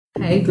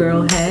Hey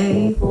girl,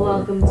 hey.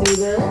 Welcome to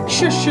the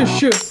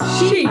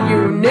She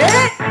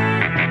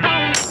Unit.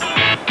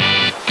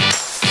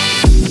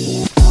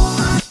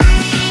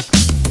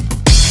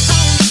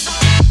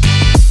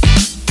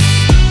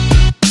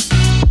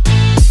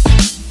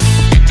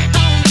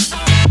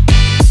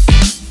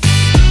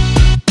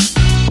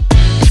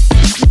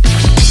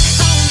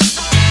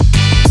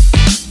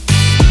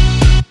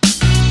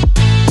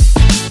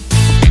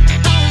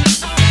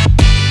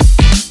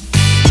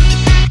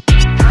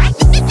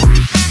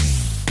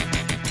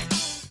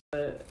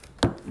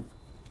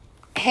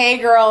 Hey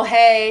girl,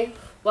 hey.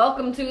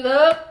 Welcome to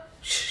the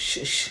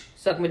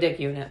Suck My Dick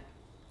Unit.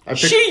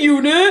 She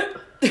Unit.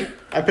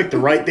 I picked the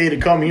right day to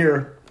come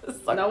here.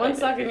 No one's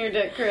sucking your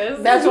dick, Chris.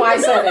 That's why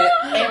I said it.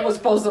 And it was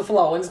supposed to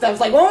flow. And Steph's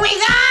like, oh my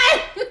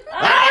god!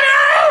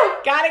 I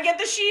know! Gotta get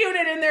the she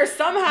unit in there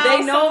somehow.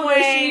 They know some the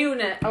way. she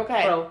unit.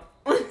 Okay. Bro.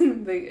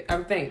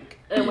 I think.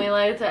 And we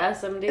like the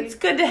SMD. It's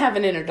good to have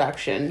an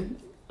introduction.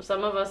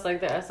 Some of us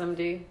like the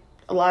SMD.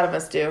 A lot of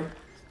us do.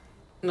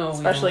 No,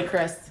 especially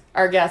Chris.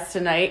 Our guest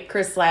tonight,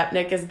 Chris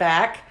Slapnick, is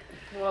back.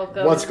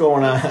 Welcome. What's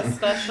going on?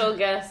 Special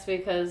guest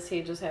because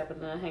he just happened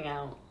to hang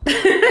out.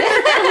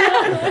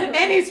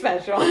 And he's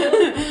special.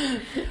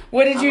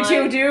 What did you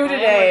two do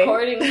today? I'm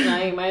recording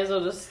tonight. Might as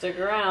well just stick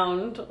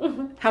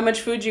around. How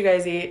much food you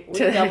guys eat? We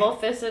double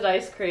fisted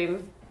ice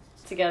cream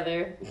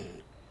together.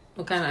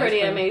 What kind of Pretty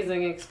ice cream?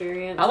 amazing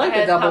experience. I like the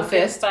had double pumpkin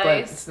fist, spice, but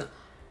it's not.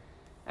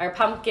 Our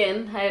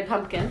pumpkin. I had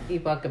pumpkin. You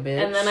buck a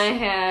bitch. And then I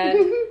had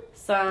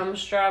some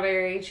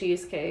strawberry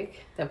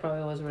cheesecake. That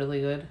probably was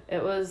really good.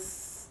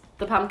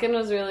 The pumpkin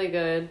was really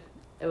good.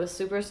 It was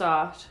super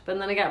soft, but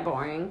then it got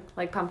boring,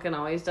 like pumpkin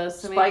always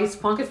does to me.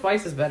 Pumpkin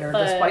spice is better.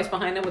 But the spice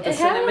behind it with the it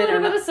had a cinnamon little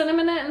bit and of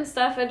cinnamon in it and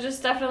stuff. It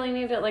just definitely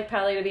needed like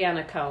probably to be on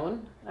a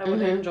cone. I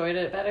would have enjoyed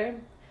it better.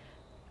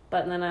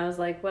 But then I was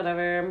like,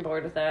 whatever, I'm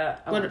bored with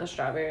that. I want the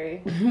strawberry.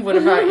 What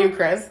about you,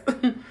 Chris?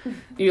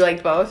 You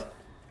liked both?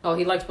 Oh,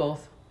 he likes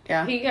both.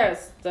 Yeah. He got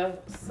stuff.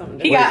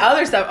 He got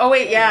other stuff. Oh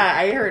wait, yeah,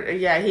 I heard.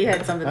 Yeah, he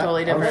had something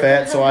totally I'm different.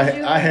 fat, so I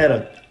had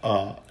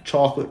a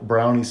chocolate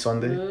brownie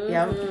sundae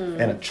Yum.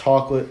 and a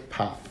chocolate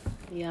pop.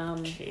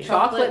 Yum.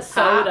 Chocolate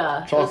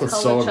soda. Chocolate It was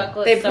called soda.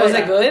 Chocolate They soda. Was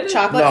it good?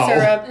 Chocolate No.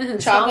 syrup,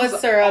 chocolate Sounds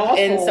syrup,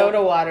 and awful.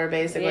 soda water,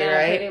 basically, Yeah,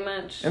 right? pretty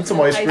much. And some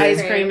ice cream.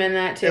 Ice cream in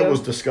that too. It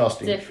was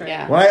disgusting. Different.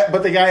 Yeah.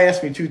 But the guy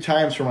asked me 2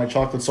 times for my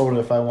chocolate soda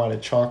if I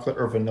wanted chocolate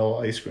or vanilla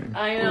ice cream.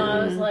 I know.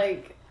 I was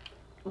like,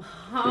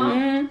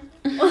 huh?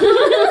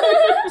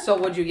 So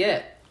what'd you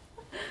get?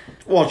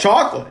 Well,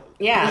 chocolate.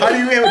 Yeah. How do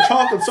you have a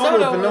chocolate soda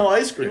with Soda. vanilla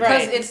ice cream? Right.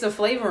 Because it's the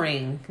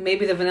flavoring.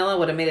 Maybe the vanilla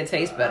would have made it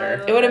taste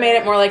better. It would have made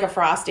it more like a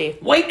frosty.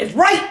 Wait, it's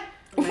right!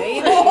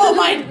 Maybe. Oh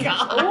my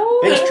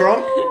god! Thanks,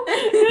 Trump.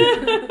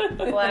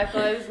 Black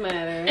Lives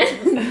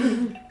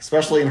Matter.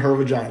 Especially in her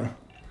vagina.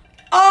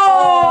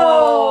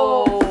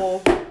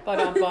 Oh!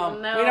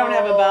 Ba-dum-bum. No, We don't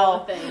have a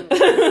bell. thanks.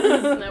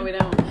 No, we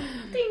don't.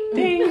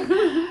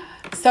 Ding.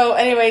 So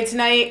anyway,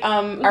 tonight,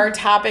 our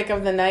topic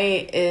of the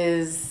night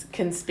is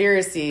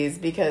conspiracies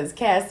because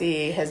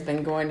Cassie has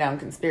been going down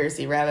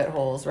conspiracy rabbit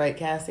holes, right,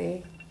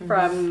 Cassie?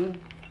 From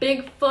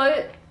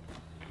Bigfoot.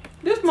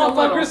 This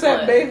motherfucker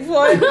said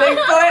Bigfoot.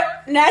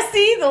 Bigfoot,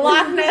 Nessie, the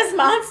Loch Ness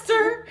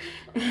monster.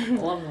 I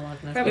love the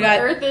Loch Ness. From We got-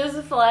 Earth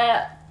is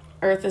flat.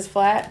 Earth is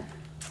flat.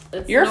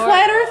 It's You're a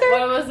flat earther?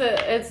 What was it?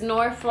 It's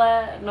nor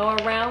flat nor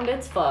round.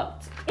 It's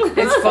fucked.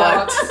 It's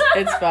fucked.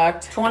 It's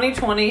fucked.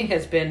 2020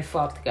 has been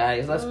fucked,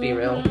 guys. Let's be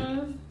real.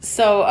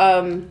 So,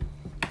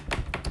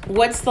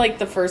 what's like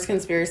the first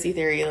conspiracy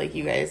theory like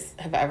you guys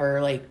have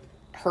ever like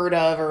heard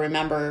of or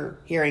remember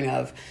hearing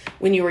of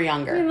when you were I mean,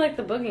 younger? like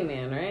the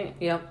boogeyman, right?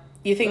 Yep.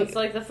 You think It's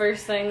like the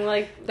first thing,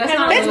 like That's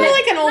kinda not that's really- more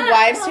like an old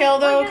wives' tale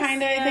though, I guess,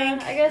 kind of. yeah, I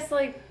think, I guess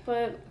like,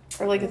 but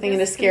or like a thing to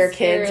guess scare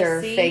kids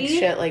or conspiracy. fake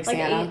shit like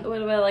Santa,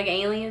 What about like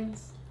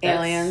aliens?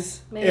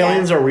 aliens. Maybe.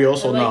 Aliens are real,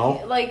 so like, no.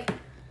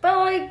 But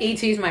like,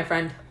 E.T.'s my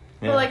friend.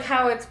 but like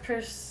how it's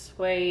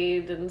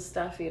persuaded and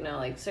stuff, you know,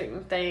 like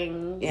certain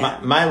things. Yeah.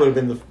 Mine would have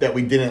been that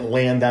we didn't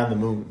land on the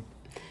moon.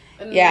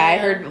 Yeah, I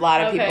heard a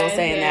lot of people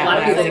saying that when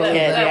I was a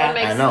kid, That would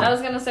make I know. I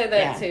was gonna say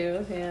that Yeah.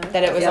 too. Yeah.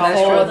 That it was Yeah, a that's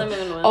whole true. The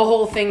moon one. a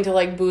whole thing to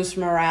like boost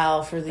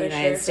morale for the For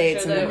United sure,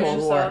 States for in sure, the that Cold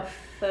was War. just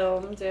all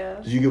filmed, yeah.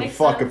 You give Makes a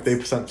fuck sense. if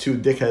they sent 2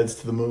 dickheads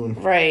to the moon.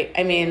 Right.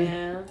 I mean,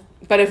 Yeah.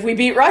 but if we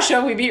beat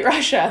Russia, we beat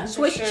Russia.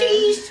 Swiss Sure.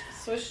 cheese.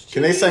 Swiss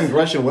Can they cheese. send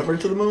Gretchen Whitmer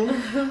to the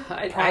moon?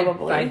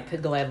 Probably. I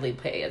could gladly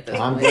pay at this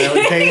I'm point.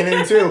 gladly paying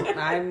in too.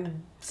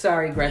 I'm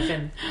sorry,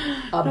 Gretchen.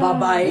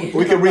 Bye-bye.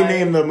 We could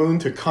rename the moon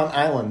to Cunt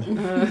Island.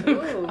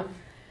 Ooh.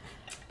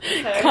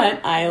 Okay.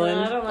 Cunt No, Island.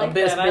 I don't like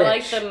Abyss that. I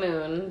like bitch. the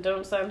moon.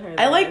 Don't send her.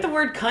 I like there. the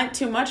word cunt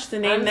too much to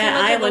name I'm that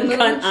too much of a island moon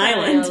Cunt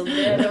child. Island.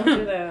 Yeah, don't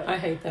do that. I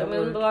hate The that moon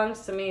word. belongs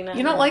to me. Not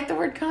You don't her. like the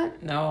word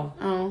cunt? No.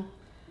 Oh.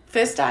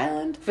 Fist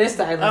Island?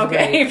 Fist Island.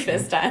 Okay, Great.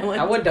 Fist Island.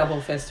 I would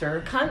double fist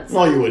her.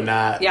 No, you would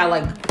not. Yeah,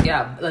 like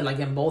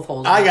in both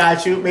holes. I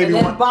got you. Maybe and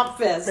then one. bump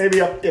fist.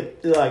 Maybe up.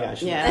 Yep, I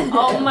got you. Yeah.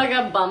 Oh my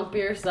god, bump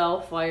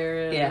yourself while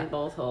you're in Yeah.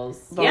 both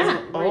holes.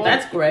 Yeah,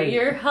 that's great.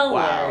 You're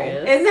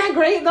hilarious. Isn't that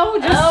great though?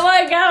 Just Oh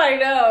my god, I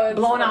know. It's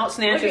Blown like, out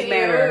snatches look at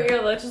matter.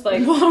 You're just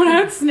like Blown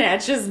out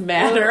snatches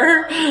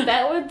matter.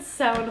 That would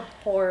sound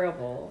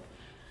horrible.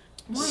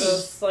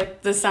 Just like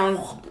It sounds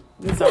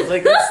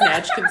like a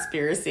snatch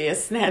conspiracy. A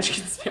snatch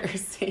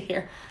conspiracy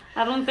here.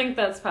 I don't think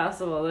that's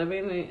possible. I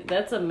mean,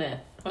 that's a myth.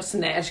 a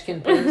snatch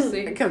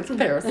conspiracy.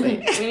 Conspiracy.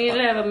 We need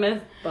to have a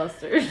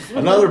Mythbusters.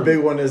 Another big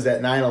one is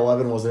that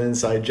 9/11 was an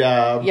inside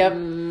job. Yep,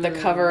 the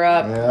cover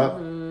up.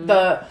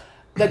 Yep.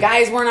 The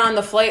guys weren't on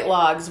the flight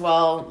logs.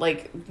 Well,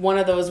 like one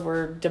of those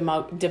were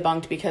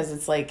debunked because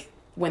it's like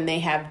when they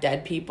have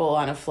dead people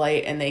on a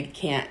flight and they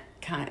can't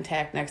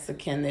contact next of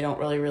kin, they don't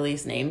really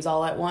release names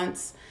all at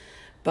once.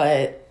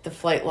 But the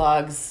flight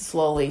logs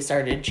slowly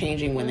started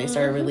changing when they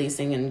started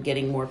releasing and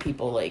getting more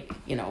people, like,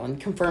 you know, and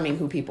confirming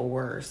who people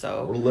were. We're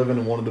So living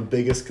in one of the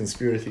biggest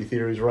conspiracy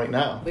theories right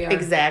now. We are.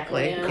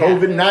 exactly. Yeah.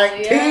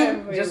 COVID-19. Yeah,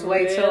 we Just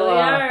wait till, really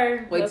uh,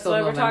 are. wait That's till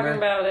why we're November. talking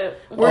about it.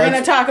 We're gonna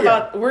it's- talk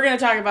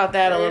yeah. about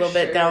that a For little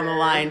bit down the sure.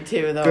 line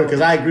too, though. Good, because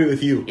I agree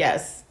with you.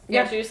 Yes.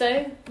 What you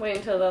say? Wait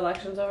until the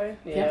election's over?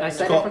 I said It's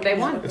it from day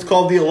one. It's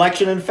called the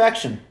election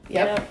infection.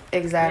 Yep.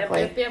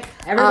 Exactly. Yep.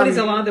 Everybody's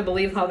Um, allowed to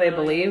believe how they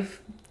believe,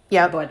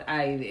 Yep. but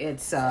we'll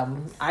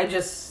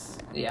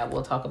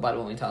talk about it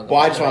when we talk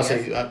Well, I about just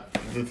it. want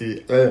to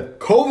say,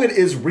 COVID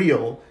is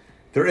real.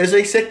 There is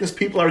a sickness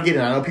people are getting.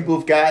 I know people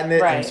have gotten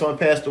it Right. and someone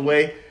passed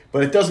away,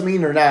 but it doesn't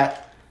mean they're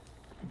not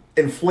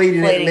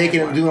inflating it and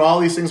making it it, more. doing all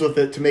these things with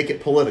it to make it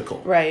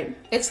political. Right.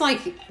 It's like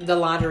the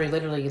lottery,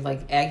 literally.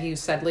 Like Aggie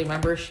Sedley,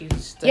 remember? She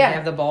used to Yeah.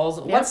 have the balls.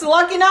 What's the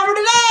lucky number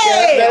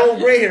That today? old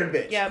gray-haired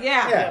bitch. Yep.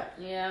 Yeah. Yeah.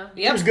 Yeah.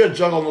 She Yep. was good at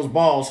juggling those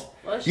balls.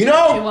 Was You she?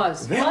 know, She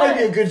was. that might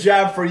be a good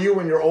job for you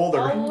when you're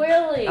older. Oh,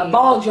 really? A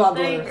ball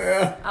juggler. Thanks.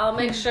 Yeah. I'll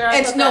make sure I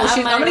It's put no. that on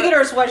She's. my I'm gonna get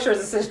her a sweatshirt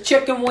that says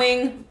 "Chicken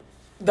Wing,"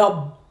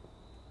 the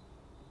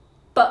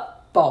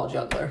ball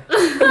juggler.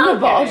 The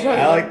ball Okay.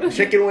 I like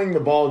Chicken Wing the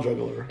Ball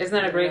Juggler. Isn't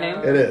that a great name?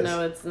 It is.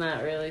 No, it's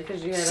not really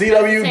because you had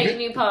CW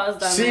a you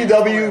paused on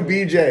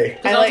CWBJ.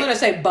 Because I was gonna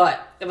say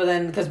butt, but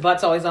then because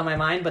butt's always on my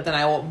mind, but then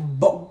I will.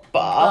 Ball.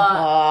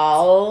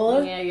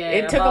 Yeah,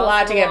 It took a ball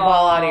lot to get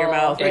ball out of your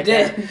mouth. It Right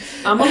did. there.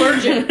 I'm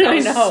allergic. I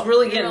was know.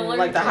 really You're getting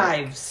like the allergic.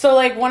 hives. So,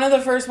 like, one of the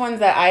first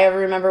ones that I ever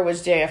remember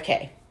was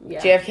JFK. Yeah.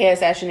 JFK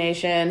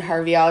assassination.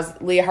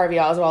 Lee Harvey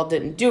Oswald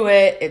didn't do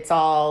it. It's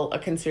all a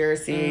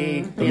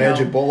conspiracy. The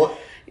magic bullet.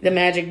 The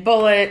magic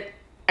bullet.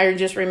 I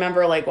just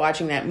remember like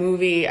watching that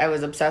movie. I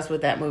was obsessed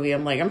with that movie.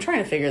 I'm like, I'm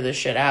trying to figure this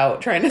shit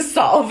out, trying to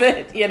solve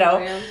it, you know.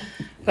 Yeah.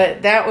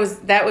 But that was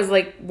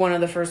like one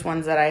of the first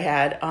ones that I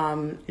had.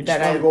 You just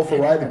That want I to go for a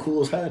ride the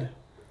coolest head.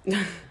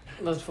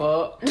 That's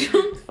fuck.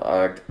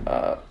 fucked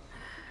up.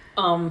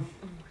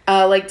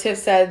 Like Tiff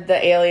said,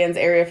 the aliens,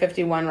 Area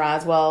 51,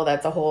 Roswell.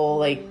 That's a whole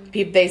like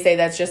they say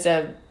that's just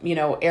a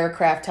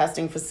aircraft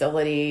testing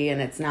facility, and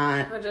it's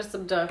not. Or just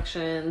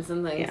abductions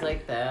and things Yeah.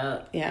 like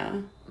that. Yeah.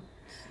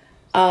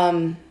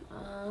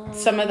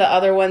 Some of the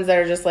other ones that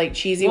are just like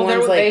cheesy Well,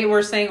 ones, they like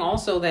were saying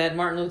also that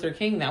Martin Luther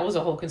King, that was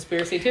a whole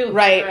conspiracy too.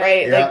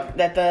 right, Yeah. like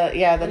that the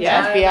Yeah,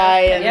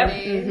 FBI and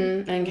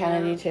Kennedy. and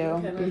Kennedy too,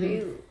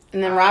 Kennedy.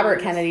 and then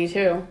Robert Kennedy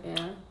too.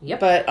 Yeah. Yep.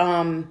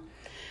 But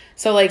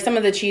so like some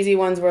of the cheesy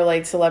ones were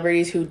like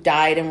celebrities who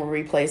died and were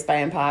replaced by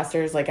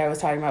imposters. Like I was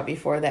talking about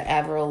before, that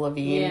Avril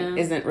Lavigne Yeah.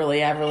 isn't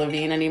really Avril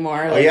Lavigne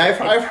anymore. Oh, Like, yeah,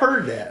 I've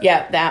heard that.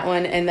 yeah, that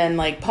one. And then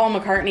like Paul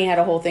McCartney had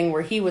a whole thing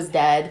where he was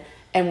dead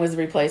and was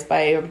replaced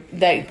by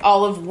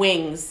all of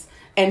Wings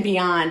and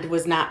Beyond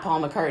was not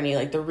Paul McCartney.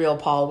 Like the real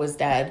Paul was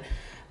dead.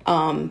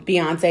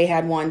 Beyonce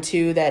had one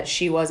too that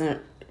she wasn't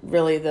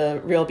really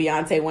the real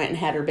Beyonce, went and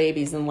had her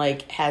babies and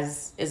like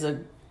is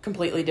a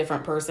completely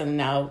different person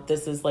now.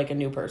 This is like a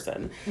new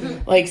person,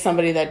 like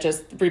somebody that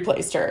just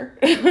replaced her.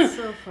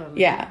 So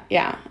funny. Yeah.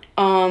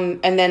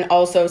 And then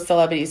also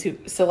celebrities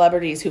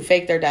who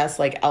fake their deaths,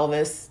 like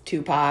Elvis,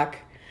 Tupac,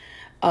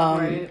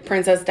 Right.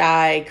 Princess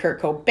Di,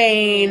 Kurt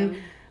Cobain,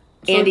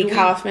 So Andy do we-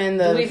 Kaufman,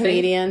 do the we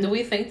comedian. do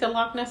we think the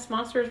Loch Ness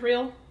Monster is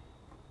real?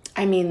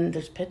 I mean,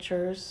 there's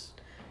pictures.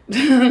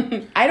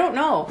 I don't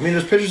know. I mean,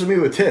 there's pictures of me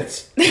with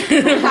tits. I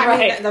mean,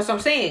 Right. that's what I'm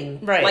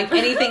saying. Right. Like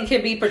anything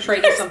can be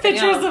portrayed as something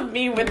Pictures else. of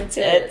me with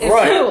tits. It's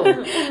Right.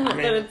 true.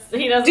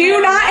 He doesn't Do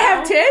you not them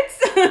have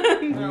tits?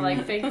 now. Or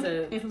like faked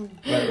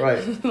it.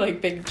 Right. Like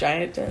big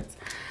giant tits.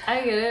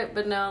 I get it,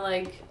 but no,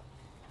 like,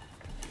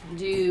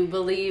 do you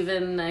believe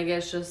in, I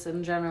guess, just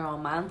in general,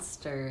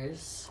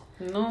 monsters?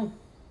 No.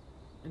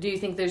 Do you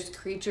think there's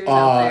creatures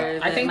out there? I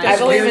that think might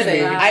there's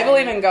be I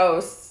believe in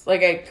ghosts.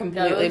 Like I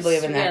completely ghosts?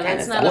 believe in that Yeah, kind of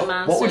that's not stuff. a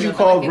monster. What would you but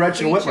call like a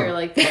Gretchen creature Whitmer?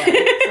 Like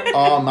that.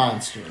 A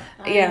monster.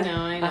 Yeah. I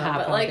know. A hot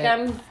But like, pocket.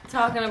 I'm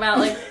talking about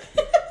like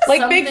Like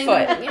something-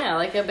 Bigfoot. Yeah,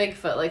 like a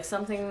Bigfoot, like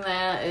something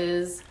that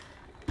is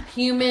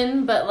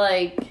human, but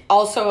like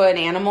Also an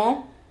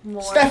animal.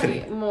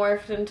 Stephanie.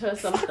 morphed into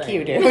something. Fuck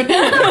you, dude.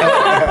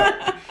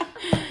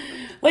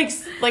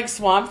 like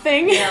Swamp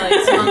Thing. Yeah,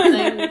 like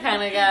something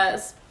kind of got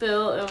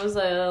spilled. It was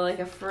like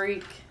a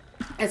freak.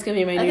 That's gonna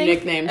be my I new think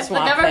nickname, if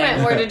Swamp the government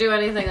Thing. were to do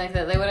anything like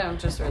that, they wouldn't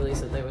just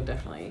release it. They would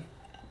definitely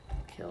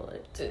kill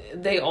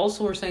it. They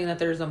also were saying that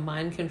there's a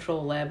mind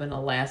control lab in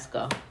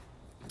Alaska.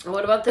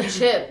 What about the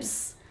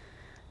chips?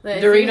 That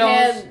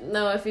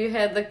Doritos? if you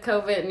had the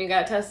COVID and you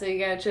got tested, you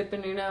got a chip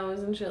in your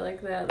nose and shit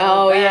like that.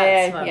 Oh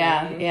That's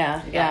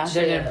yeah. funny.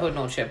 They didn't put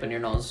no chip in your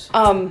nose.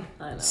 I know.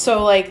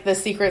 So like the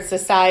secret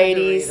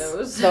societies,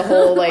 Doritos. the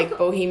whole like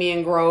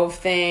Bohemian Grove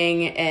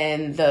thing,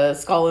 and the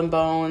Skull and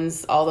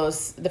Bones, all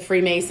those, the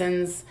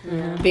Freemasons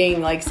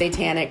being like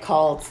satanic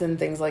cults and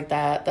things like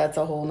that. That's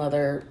a whole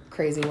nother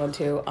crazy one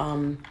too.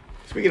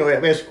 Speaking of that,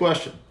 let me ask you a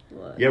question.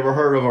 What? You ever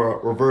heard of a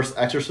reverse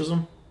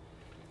exorcism?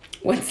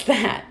 What's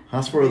that?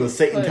 That's where the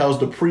Satan tells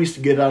the priest to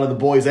get out of the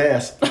boy's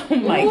ass. Oh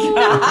my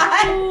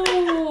god.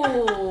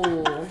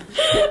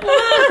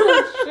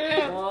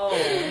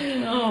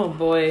 Oh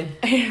boy.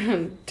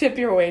 Tip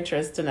your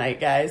waitress tonight,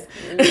 guys.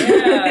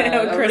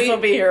 Yeah. Chris will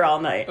be here all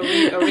night.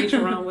 A reach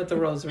around with the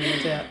rosary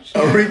attached.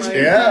 Oh,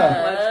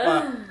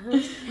 yeah.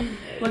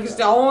 Look,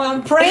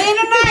 I'm praying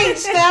tonight.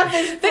 Steph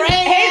is praying.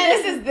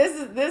 Hey,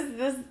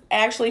 this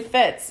actually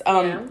fits.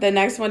 The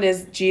next one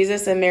is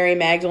Jesus and Mary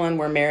Magdalene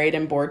were married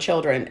and bore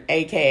children,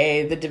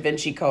 aka the Da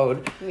Vinci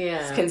Code.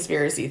 Yeah.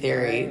 Conspiracy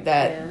theory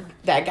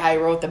that guy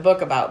wrote the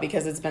book about,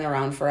 because it's been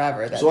around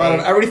forever. So out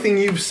of everything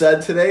you've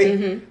said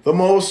today, the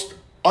most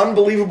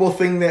unbelievable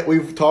thing that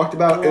we've talked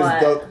about is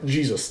the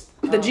Jesus.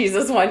 The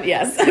Jesus one,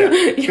 yes.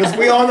 Because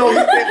we all know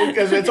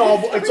because it's all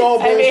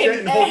bullshit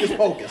and hocus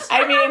pocus.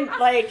 I mean,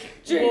 like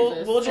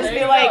we'll just There be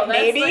you like go. That's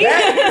maybe. like-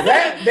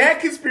 That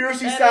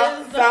conspiracy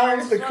That is the sounds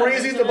worst the one,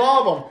 craziest isn't of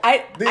all of them.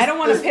 I don't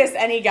want to piss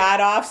any god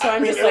off, so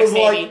I'm just it like was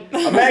maybe.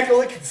 like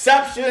Immaculate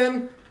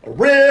Conception, a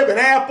rib, an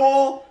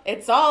apple.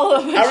 It's all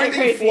of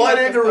Everything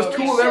flooded. There was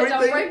two of Shit, don't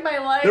everything. break my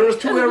life. There was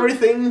two of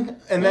everything,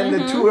 and then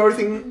the two of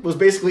everything was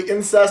basically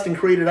incest and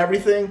created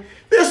everything.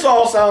 This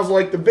all sounds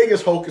like the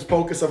biggest hocus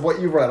pocus of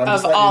what you've read. I'm Of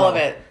just letting all you of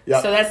know. it.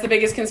 Yep. So that's the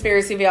biggest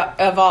conspiracy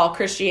of all,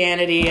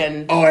 Christianity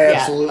and... Oh,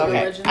 absolutely. Okay.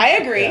 Religion. I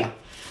agree. Yeah.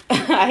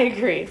 I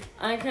agree.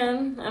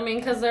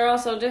 Because they're all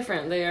so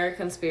different. They are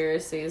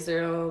conspiracies.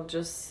 They're all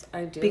just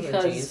ideologies,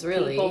 Because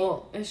really.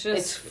 people, it's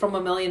it's just from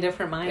a million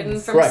different and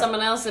minds. from Correct.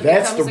 someone else it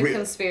That's becomes the a re-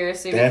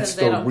 conspiracy that's because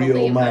they the don't real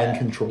believe mind that.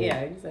 control. Yeah,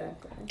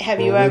 exactly. Have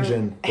you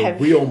Religion, ever...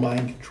 the real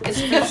mind control.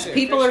 It's because sure,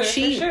 people for are sure,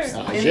 sheep. for sure.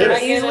 And Sure. I I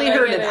get usually it, I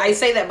heard get it. it. I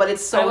say that, but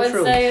it's so I would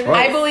true. say it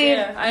Right. I believe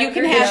Yeah, I you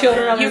can agree. have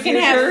Children of you the can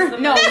future. have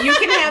no you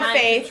can have Mind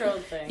faith.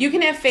 controlled thing. You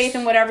can have faith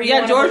in whatever you Yeah,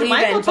 want to George believe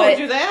Michael in, told but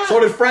you that. So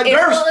did Fred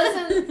Durst.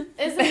 Well,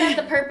 isn't that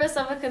the purpose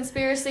of a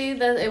conspiracy?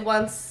 That they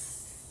want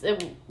To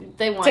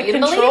you to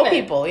control believe it.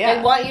 people, yeah.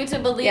 They want you to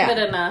believe Yeah. it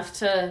enough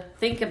to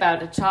think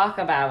about it, talk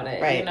about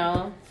it, Right. you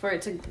know, for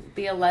it to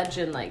be a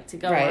legend, like to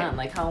go Right. on.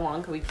 Like, how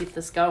long can we keep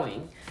this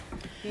going?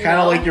 You Kind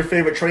know? of like your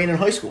favorite train in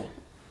high school.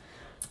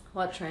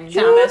 What train?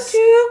 Thomas.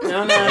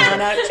 No,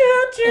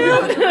 choo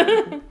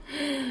choo.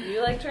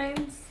 You like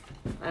trains?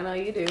 I know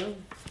you do.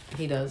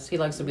 He does. He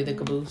likes to be the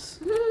caboose.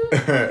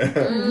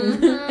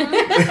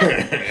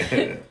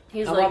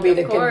 He's I like, want to be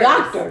the of course.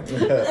 conductor.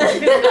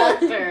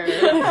 Conductor.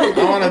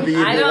 I want to be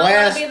I the don't want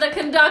last. to be the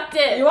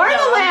conducted. You are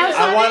the last.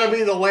 I want to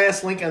be the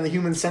last link on the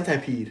human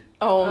centipede.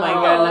 Oh my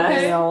Oh, goodness.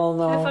 okay. Hell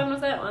Have no. fun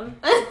with that one.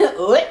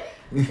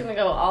 It's gonna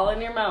go all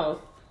in your mouth.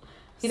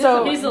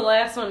 So He's the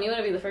last one. You want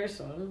to be the first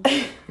one.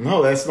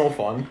 No, that's no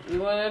fun. You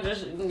want to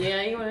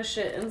you want to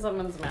shit in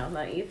someone's mouth,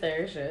 not eat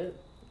their shit.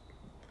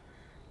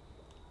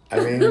 I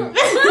mean,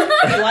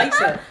 He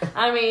likes it.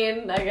 I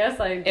mean, I guess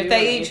I do. If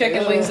they wanna eat chicken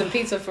their wings shit. and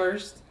pizza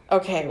first.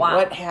 okay, Wow.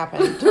 what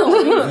happened?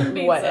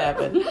 Pizza. What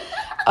happened?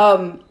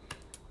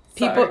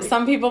 Sorry.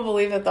 Some people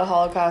believe that the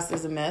Holocaust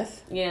is a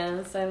myth.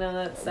 Yes, I know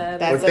that's sad.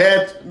 That's but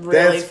that's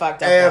really that's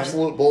fucked up one.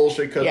 absolute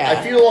bullshit. Because Yeah.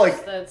 I feel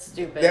like That's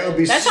stupid. that would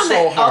be That's on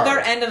so the hard. other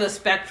end of the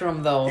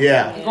spectrum, though.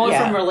 Yeah. Going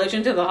Yeah. from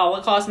religion to the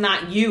Holocaust,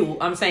 not you.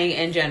 I'm saying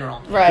in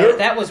general. Right.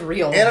 That was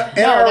real. In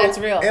that's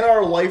real. In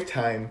our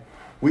lifetime,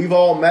 we've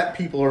all met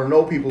people or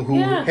know people who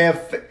Yeah.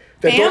 have that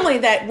Family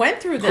that went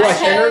through this.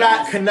 Correct, and they're have-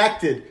 not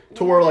connected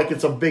to where like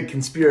it's a big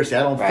conspiracy.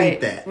 I don't Right,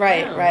 think that.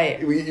 right, No. right,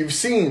 You've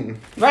seen.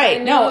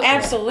 right. I No, knew-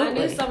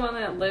 absolutely. I knew someone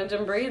that lived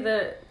and breathed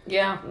it.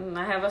 Yeah. And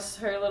I have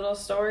her little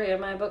story in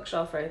my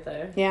bookshelf right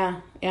there. Yeah,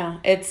 yeah.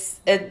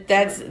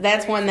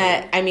 That's one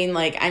that I mean,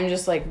 like I'm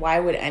just like, why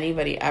would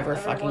anybody ever I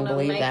don't fucking wanna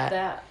believe make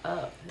that?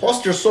 up.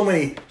 Plus, there's so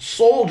many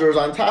soldiers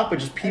on top of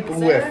just people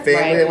who have family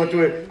Right. that went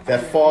through it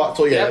that fought.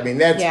 So yeah, Yep. I mean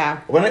that's Yeah.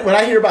 when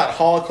I hear about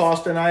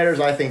Holocaust deniers,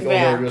 I think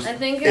Yeah. they're just. I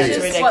think It's it's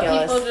just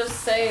ridiculous. what people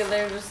just say.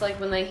 They're just like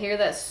when they hear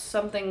that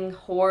something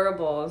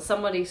horrible and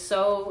somebody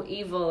so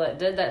evil that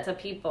did that to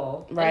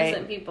people, Right.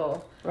 innocent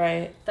people,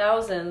 Right.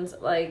 thousands,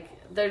 like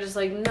they're just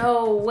like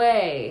no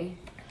way.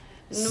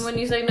 And when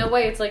you say no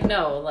way, it's like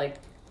no, like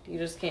you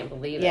just can't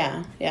believe it.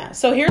 Yeah, yeah.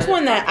 So here's But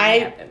one it that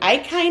fucking happened. I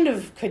kind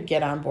of could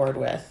get on board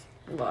with.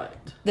 What?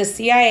 The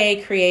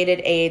CIA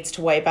created AIDS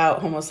to wipe out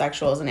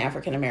homosexuals and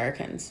African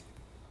Americans.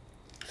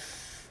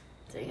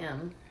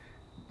 Damn.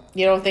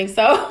 You don't think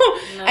so?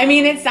 I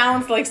mean, it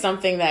sounds like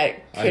something that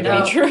could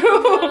don't. be true.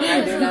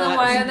 I do don't not. know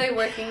why are they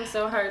working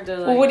so hard to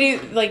like. Well, what do you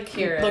like?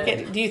 Cure Look it.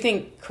 at. Do you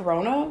think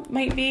Corona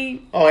might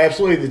be? Oh,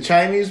 absolutely. The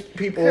Chinese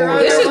people over Corona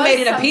This there. is was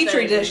made in a something.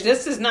 petri dish.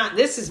 This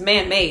is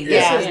man-made.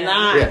 Yeah. This is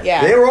not.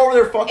 Yeah. They were over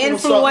there fucking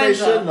with something they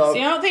Influenza. shouldn't have. So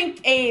you don't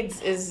think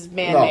AIDS is No.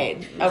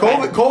 man-made?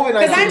 COVID-19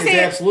 I'm is saying-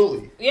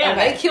 absolutely. Yeah,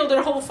 Okay. they killed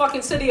their whole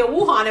fucking city of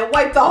Wuhan and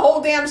wiped the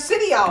whole damn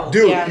city out.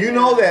 Dude, Yeah. you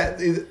know that.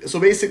 So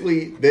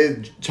basically,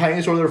 the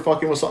Chinese were there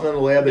fucking with something in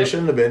the lab they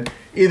shouldn't have been.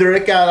 Either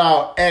it got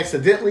out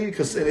accidentally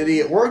because an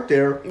idiot worked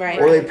there, Right.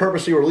 or they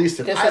purposely released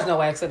it. This I- was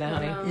no accident,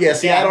 honey. Yeah,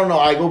 see, I don't know.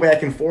 I go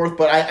back and forth,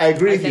 but I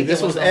agree with you. think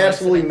This it was was no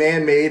absolutely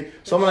man-made.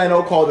 Someone I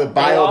know called it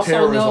They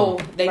also know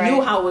bioterrorism. they Right.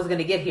 knew how it was going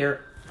to get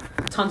here.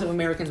 Tons of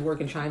Americans work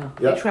in China.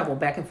 Yep. They travel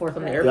back and forth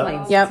on the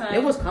airplanes. Yep.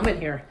 It was coming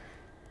here.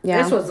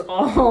 Yeah. This was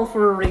all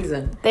for a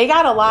reason. They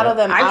got a lot of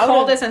them. I out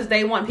called of, this since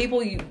day one.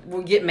 People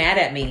will get mad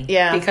at me.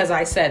 Yeah. Because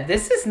I said,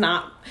 this is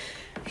not.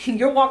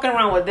 You're walking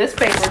around with this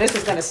paper. This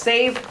is going to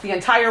save the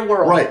entire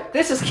world. Right.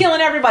 This is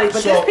killing everybody.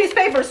 But So- this piece of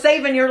paper is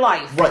saving your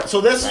life. Right,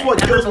 so this is what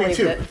Never kills me believed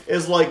too. it.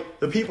 Is like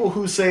the people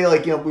who say,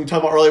 like, you know, we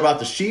talked about earlier about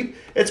the sheep.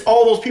 It's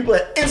all those people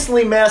that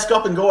instantly mask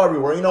up and go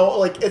everywhere. You know,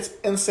 like it's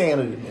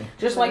insanity to me.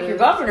 Just like your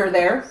governor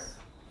there,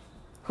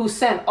 who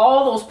sent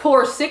all those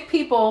poor sick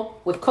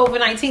people with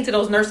COVID-19 to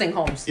those nursing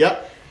homes.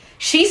 Yep.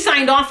 She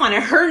signed off on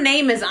it. Her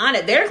name is on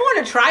it. They're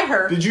going to try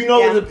her. Did you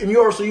know Yeah. that? And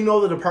you also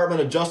the Department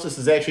of Justice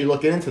is actually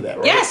looking into that,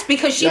 right? Yes,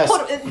 because she Yes.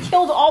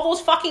 killed all those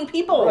fucking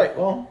people. Right.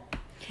 Well,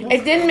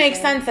 It didn't make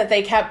sense that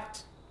they kept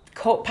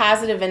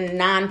positive and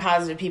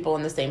non-positive people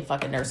in the same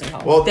fucking nursing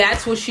home. well.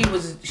 That's what she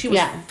was. She was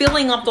Yeah.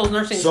 filling up those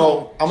nursing homes.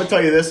 So I'm gonna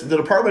tell you this: the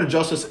Department of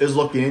Justice is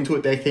looking into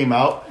it. That came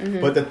out,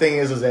 Mm-hmm. but the thing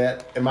is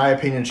that, in my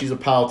opinion, she's a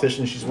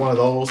politician. She's one of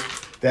those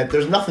that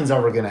there's nothing's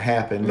ever gonna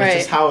happen. That's Right.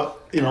 just how it,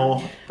 you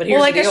know. But here's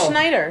well, like the a deal.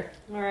 Schneider.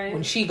 All right.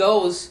 When she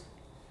goes,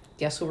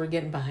 guess who we're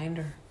getting behind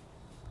her?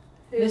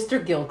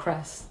 Mr.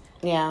 Gilchrist.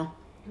 Yeah.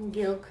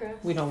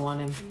 Gilchrist. We don't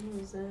want him.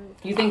 Who's that?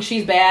 You think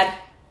she's bad?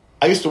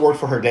 I used to work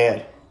for her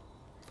dad.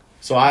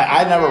 So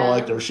I never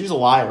liked her. She's a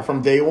liar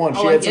from day one. She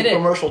Oh, I had some get it.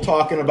 commercial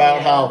talking about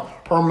Yeah. how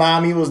her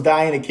mommy was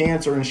dying of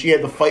cancer and she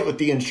had to fight with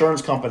the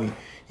insurance company.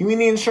 You mean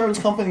the insurance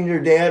company your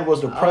dad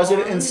was the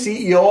president and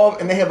CEO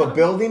of, and they have a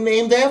building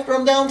named after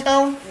him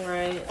downtown?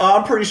 Right.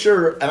 I'm pretty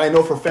sure, and I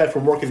know for a fact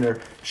from working there,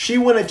 she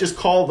wouldn't just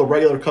call the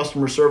regular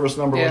customer service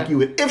number Yeah. like you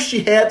would. If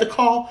she had to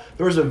call,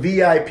 there was a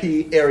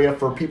VIP area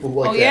for people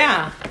like Oh that.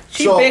 yeah,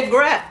 she's So- big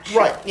Gretch.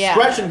 Right. Yeah.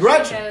 Gretchen.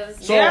 Because-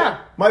 So Yeah.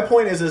 my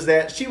point is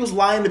that she was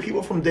lying to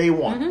people from day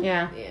one.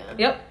 Yeah. Yeah.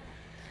 Yep.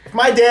 If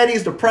my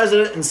daddy's the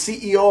president and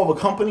CEO of a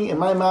company and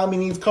my mommy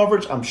needs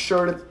coverage, I'm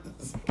sure that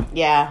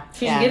Yeah.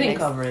 She's Yeah, getting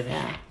makes- coverage.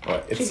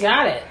 but She it's,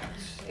 got it.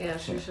 Yeah,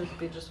 she should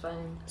be just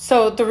fine.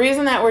 So the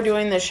reason that we're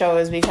doing this show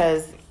is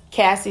because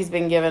Cassie's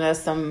been giving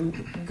us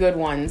some good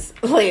ones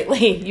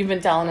lately. You've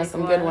been telling us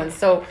some good what? ones.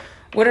 So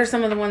what are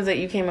some of the ones that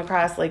you came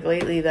across like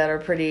lately that are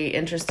pretty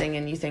interesting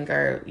and you think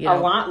are, you A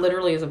know, lot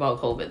literally is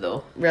about COVID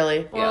though.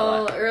 really?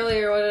 Well,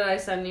 earlier, what did I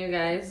send you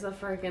guys? The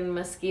freaking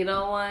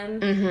mosquito one.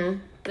 Mm-hmm.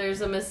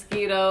 There's a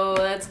mosquito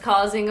that's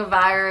causing a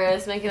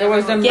virus, making There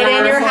was everyone them Get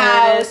in your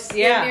viruses. house.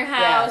 get in your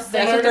house.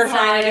 That's what they're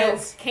trying to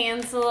do.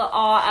 Cancel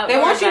all outdoor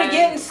They want you to get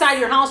events. inside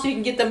your house so you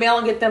can get the mail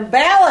and get them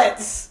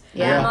ballots.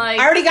 Yeah. I'm like,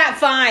 I already got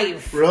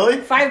 5. really?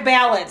 5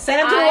 ballots. Send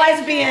them to a I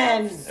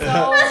lesbian.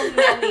 so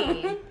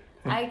many.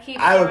 I keep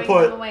I would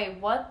throwing put- them away.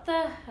 What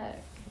the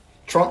heck?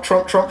 Trump.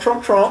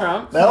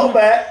 Trump. Mail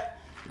back.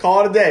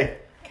 Call it a day.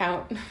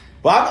 Count.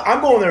 Well, I'm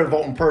going there to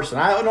vote in person.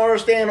 I don't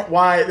understand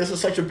why this is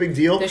such a big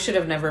deal. This should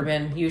have never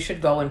been. You should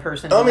go in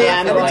person. Let me Yeah,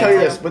 I know tell you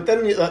that. this. But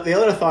then the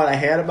other thought I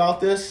had about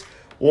this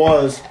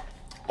was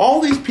all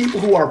these people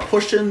who are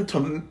pushing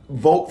to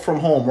vote from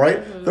home,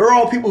 right? Mm-hmm. They're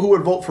all people who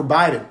would vote for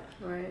Biden.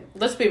 Right.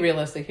 Let's be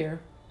realistic here.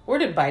 Where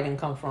did Biden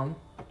come from?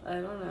 I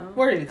don't know.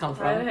 Where did he come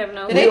from? I have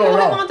no Did they clue. don't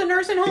put him know. on the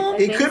nursing home?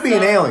 He think could be an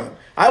so. alien.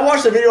 I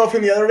watched a video of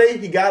him the other day.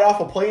 He got off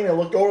a plane and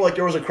looked over like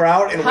there was a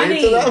crowd and waved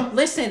Honey, to them.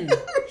 listen.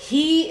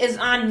 He is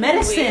on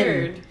medicine.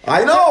 Weird.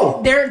 I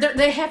know.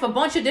 They have a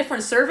bunch of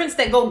different servants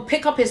that go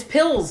pick up his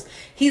pills.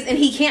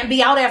 He can't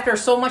be out after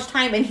so much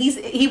time, and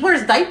he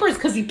wears diapers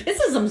because he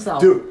pisses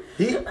himself. Dude,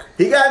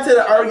 he got into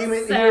the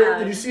argument here. sad.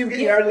 Did you see him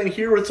getting the argument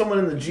here with someone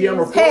in the GM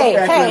report Hey,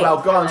 factory hey,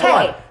 about guns? Hold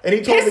on. And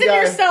he told the Pissing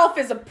guy, yourself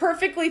is a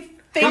perfectly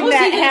thing How is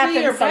that he gonna be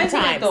your happens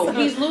president,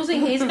 sometimes.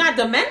 though? He's got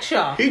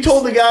dementia. he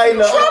told the guy in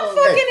the Trump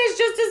fucking Hey, is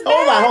just as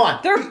bad. hold on.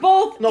 They're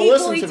both No, listen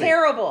equally to me.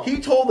 terrible. He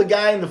told the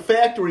guy in the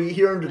factory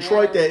here in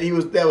Detroit that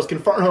was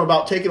confronting him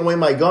about taking away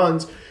my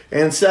guns,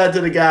 and said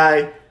to the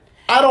guy,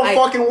 "I don't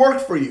fucking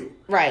work for you."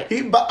 Right.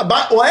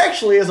 Well,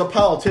 actually, as a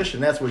politician,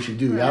 that's what you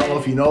do. I don't know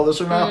if you know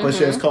this or not, but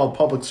it's called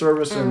public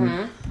service.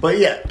 But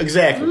yeah,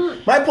 exactly.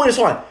 My point is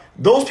one.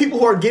 Those people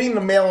who are getting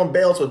the mail-in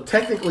ballots are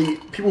technically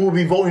people who will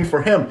be voting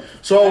for him.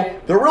 So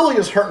Right. they're really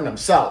just hurting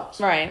themselves.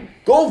 Right.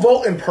 Go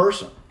vote in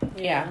person.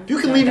 Yeah. You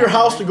can leave your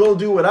house to go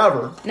do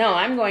whatever. No,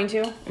 I'm going to.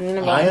 I'm going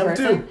to vote I in am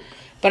person. too.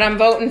 But I'm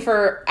voting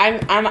for.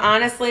 I'm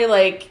honestly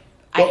like.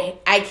 Well-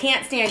 I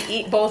can't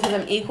stand both of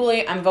them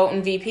equally. I'm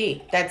voting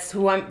VP. That's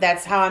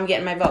how I'm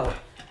getting my vote.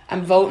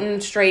 I'm voting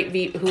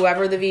straight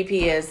whoever the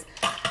VP is.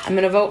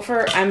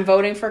 I'm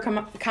voting for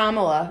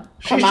Kamala.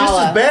 She's just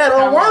as bad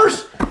or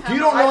worse. You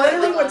don't know I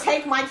literally anything. would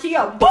take my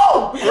Kia.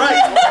 Boom!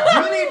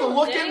 Right. You need to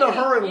look into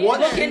her and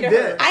what she into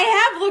did. I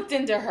have looked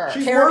into her.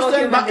 She's Terrible worse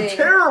than human being.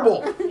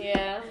 terrible.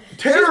 Yeah.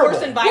 Terrible. Worse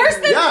than Biden. Worse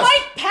than Yes.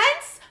 Mike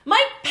Pence?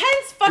 Mike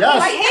Pence fucking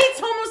Yes.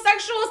 hates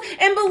homosexuals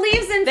and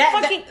believes in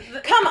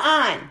That- come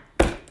on.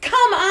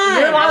 Come on.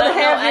 You're allowed I to don't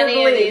have know your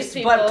any of beliefs, these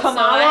people, but so I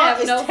Kamala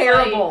have is no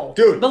terrible.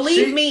 Dude,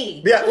 believe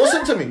me. Yeah,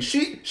 listen to me.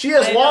 She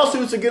has I know.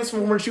 lawsuits against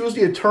him when she was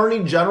the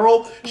attorney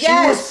general. She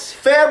Yes. was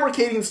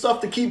fabricating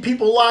stuff to keep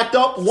people locked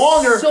up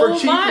longer for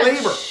cheap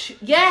labor.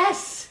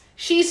 Yes.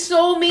 She's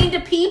so mean to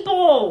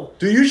people.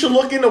 Dude, you should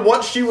look into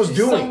what she was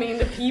doing. So mean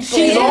to people.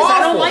 She is. I awful.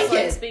 don't like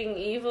It's it. being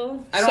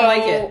evil. I don't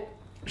like it.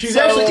 She's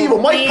So actually evil.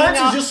 Mike being Pence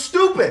a- is just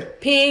stupid.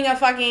 Being a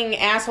fucking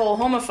asshole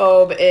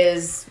homophobe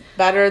is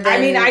better than I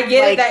mean, I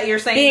get like, that you're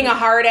saying being a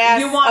hard ass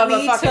you want of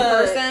a me fucking to-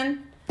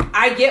 person.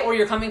 I get where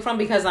you're coming from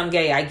because I'm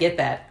gay. I get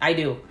that. I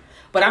do.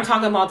 But I'm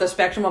talking about the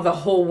spectrum of the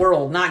whole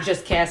world, not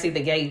just Cassie, the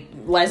gay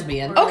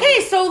lesbian.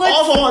 Okay, so let's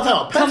Also, hold on time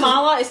out.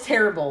 Kamala is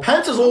terrible.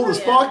 Pence is old as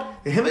fuck.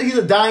 He's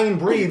a dying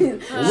breed.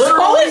 so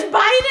Literally. is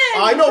Biden.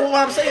 I know what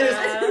I'm saying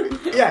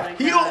is, yeah,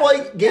 he don't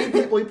like gay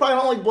people. He probably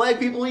don't like black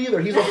people either.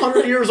 He's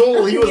 100 years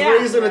old. He was Yeah,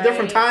 raised in a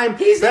different time.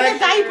 He's in a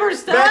diaper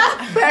stuff.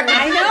 Back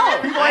I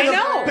know, people I had to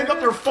know. pick up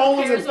their phones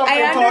and Here's what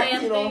fucking I talk.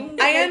 understand You know. things.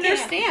 I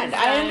understand.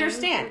 I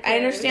understand. I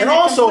understand. And that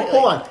also, completely.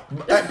 hold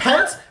on,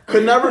 Pence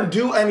could never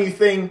do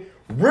anything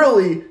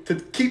really to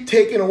keep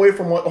taking away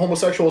from what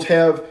homosexuals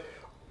have.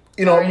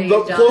 You know, Already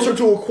done. closer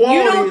to equality.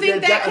 You don't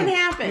think that gotten- can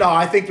happen? No,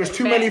 I think there's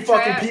too many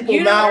fucking Backtrack. people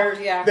You now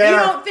don't- yeah. that You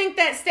are. don't think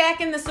that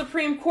stacking the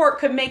Supreme Court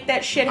could make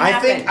that shit I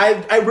happen? think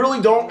I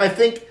really don't. I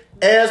think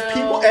as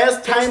people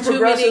as time There's too many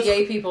progresses,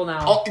 gay people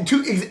now.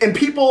 and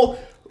people,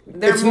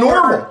 They're it's more-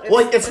 normal.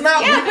 Like it's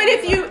not. Yeah, but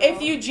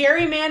if you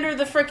gerrymander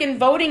the freaking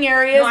voting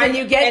areas No, I- and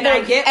you get and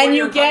I get where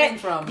you're coming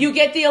from. you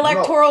get the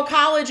electoral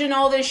college and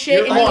all this shit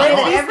You're- and you hold on, get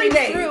hold on. these Every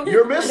things day. through,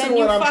 You're missing then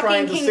you what I'm fucking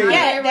trying to can say.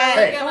 get that.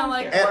 Hey, gonna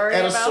like worry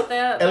at about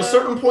that. at a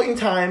certain point in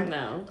time,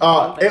 No,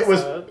 I don't think it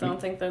was so.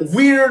 Don't think that's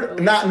weird,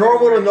 not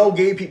normal to know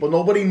gay people.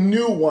 Nobody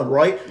knew one,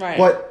 right? Right.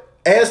 But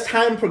as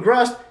time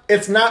progressed,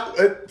 it's not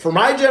for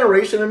my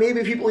generation and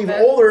maybe people even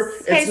That's- older.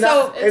 Okay, It's not.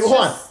 so Hey, it's hold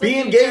on, just the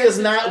being future gay is is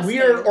not adjusting.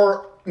 weird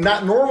or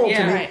not normal Yeah.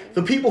 to me. Right.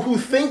 The people who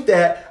think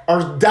that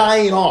are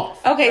dying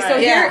off. Okay, so Right.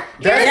 here,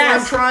 That's here's what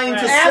I'm trying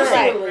to say.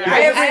 Absolutely. Because I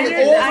it's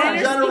agree. an I older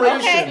understand.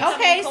 generation.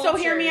 Okay, so Culture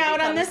hear me out on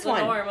becomes this the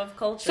one. norm of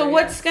culture, So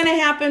what's going to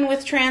happen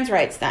with trans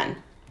rights then?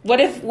 What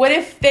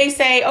if they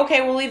say, okay,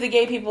 we'll leave the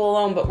gay people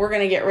alone, but we're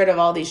going to get rid of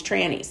all these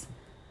trannies?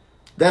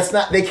 That's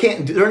not. They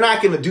can't. They're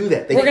not going to do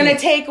that. They We're going to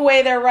can't. take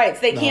away their rights.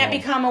 They No. can't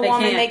become a They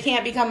woman. can't. They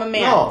can't become a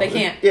man. No, They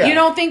can't. Yeah. You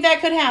don't think that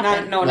could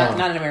happen? Not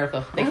in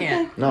America. They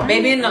can't. No.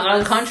 Maybe in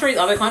other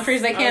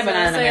countries they can, but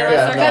not in America.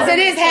 Yeah, Because no. it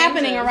is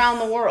happening Changes. around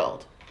the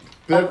world.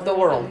 Of the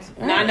world.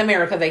 Not in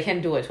America, they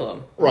can do it to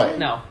them. Right.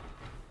 No,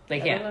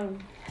 they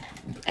can't.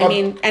 I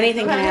mean,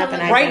 anything can happen.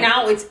 I Right think.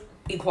 now, it's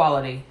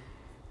equality.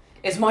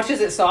 As much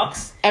as it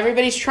sucks,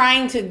 everybody's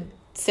trying to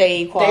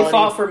say equality. they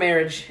fought for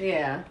marriage.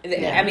 Yeah.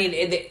 I mean,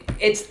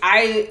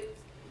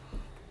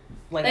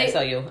 like I They-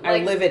 tell you, I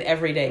like- live it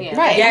every day. Yeah.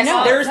 Right, Yes, I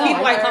know. there's No,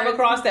 people I I come heard-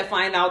 across that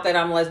find out that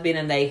I'm lesbian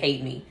and they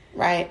hate me.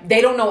 Right.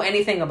 They don't know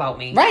anything about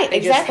me. Right, They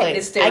just exactly. hate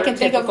this I can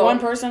think of stereotypical- one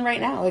person right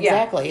now.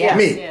 Exactly. Yeah. Yeah.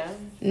 Me. Yeah.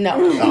 No.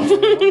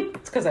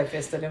 It's because I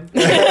fisted him.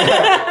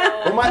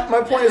 Well, my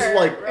point is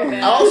like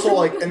I also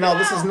like, and now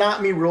this is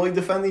not me really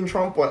defending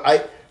Trump,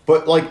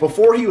 but like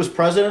before he was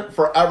president,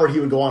 forever he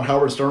would go on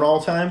Howard Stern all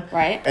the time,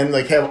 Right. and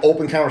like have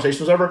open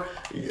conversations ever.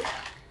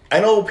 I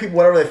know people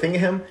whatever they think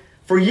of him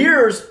for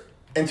years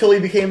until he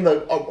became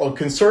a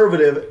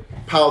conservative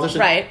politician.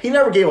 Right. He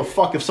never gave a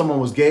fuck if someone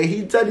was gay.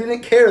 He said he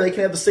didn't care. They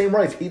can have the same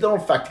rights. He don't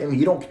affect him.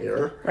 He don't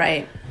care.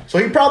 Right. So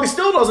he probably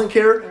still doesn't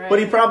care, but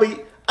he probably.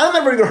 I've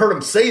never even heard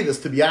him say this,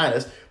 to be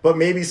honest, but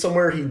maybe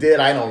somewhere he did,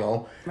 I don't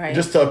know, Right.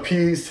 just to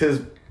appease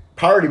his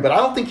party. But I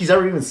don't think he's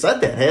ever even said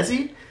that, has he?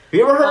 Have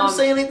you ever heard him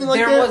say anything like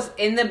there that? was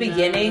in the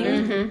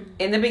beginning.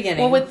 In the beginning,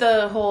 Well, with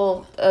the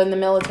whole in the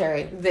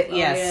military. yes,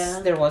 yeah.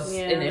 there was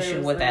Yeah, an there issue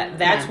was with that. that.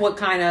 That's Yeah. what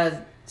kind of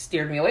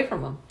steered me away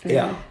from him.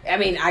 Yeah. I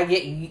mean,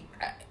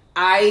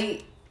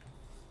 I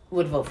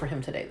would vote for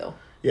him today, though.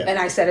 Yeah. And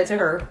I said it to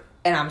her,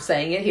 and I'm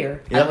saying it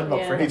here. Yeah. I would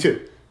vote for Me him.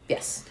 too.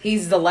 Yes,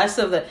 he's the less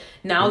of the.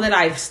 Now that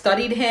I've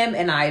studied him,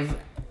 and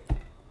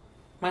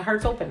my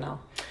heart's open now.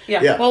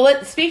 Yeah. Yeah.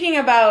 Well, speaking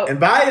about And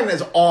Biden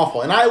is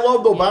awful. And I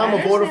loved Obama,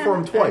 I voted for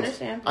him understand. I twice.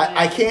 understand.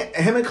 I can't,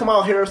 him and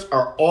Kamala Harris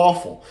are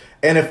awful.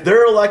 And if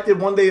they're elected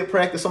one day at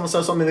practice, someone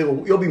says something, they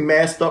go, you'll be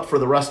masked up for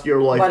the rest of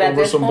your life But at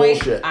over this some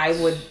point, bullshit. I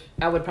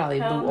would probably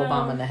boot Hell no.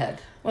 Obama in the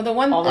head. well, the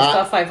one All the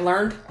stuff I've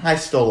learned. I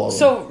still love him.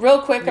 So real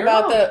quick You're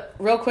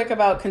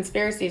about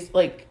conspiracies,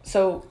 like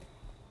so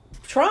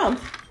Trump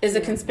is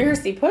a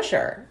conspiracy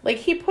pusher. Like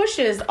he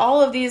pushes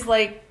all of these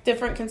like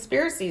different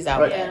conspiracies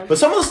out Right. there. But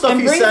some of the stuff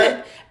And he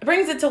said...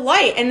 brings it to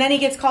light, and then he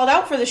gets called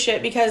out for the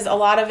shit because a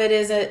lot of it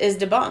is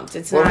debunked.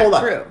 It's Well, not hold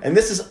on. true. And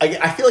this is,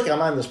 I feel like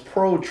I'm on this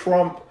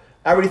pro-Trump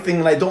everything,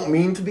 and I don't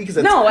mean to be because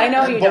No, I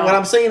know you But don't. what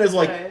I'm saying is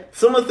like Right.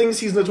 some of the things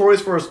he's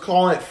notorious for is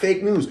calling it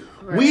fake news.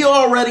 We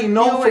already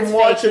know No, it's from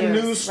watching fake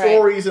news. news Right.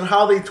 stories and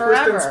how they twist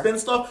Forever. and spin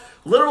stuff.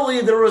 Literally,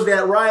 there was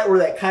that riot where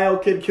that Kyle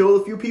kid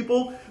killed a few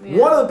people.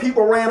 One of the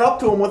people ran up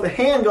to him with a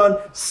handgun.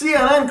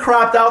 CNN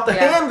cropped out the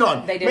Yeah,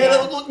 handgun. they did made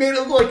that.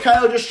 it look like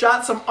Kyle just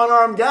shot some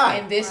unarmed guy.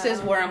 And this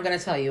is where I'm going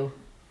to tell you.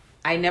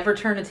 I never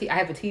turn a TV. I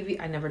have a TV.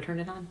 I never turn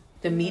it on.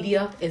 The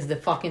media is the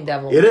fucking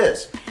devil. It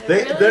is.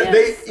 They really they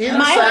is.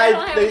 inside I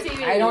don't have a they.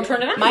 TV. I don't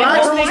turn it on. My Fox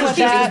whole News thing is with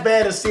just that- as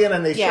bad as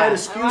CNN. They Yeah. try to I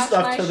skew watch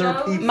stuff my to their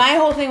shows. people. My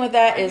whole thing with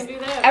that is can do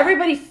that.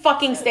 everybody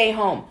fucking stay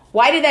home.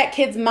 Why did that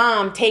kid's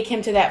mom take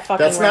him to that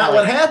fucking That's not rally?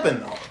 what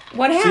happened, though.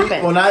 What See,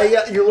 happened? well, now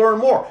you learn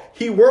more.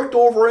 He worked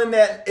over in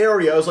that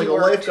area. It was like a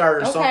lifeguard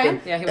or Okay.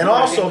 something. Yeah, he and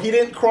was also, working. he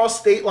didn't cross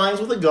state lines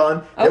with a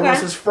gun. It Okay. was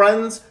his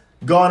friend's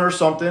gun or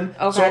something.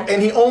 Okay. So,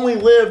 and he only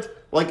lived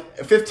like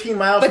 15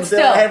 miles But from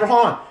still,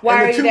 Haverhawn. why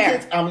and are the you two there?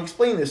 kids, I'm going to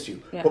explain this to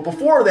you. Yeah. But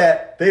before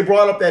that, they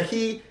brought up that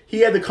he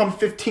had to come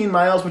 15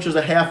 miles, which is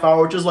a half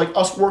hour, which is like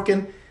us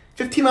working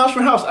 15 miles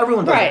from your house.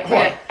 Everyone does Right, it. Hold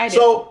on. right. I do.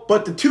 So,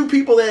 but the two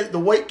people the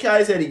white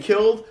guys that he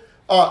killed,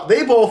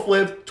 they both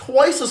lived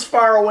twice as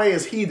far away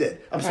as he did.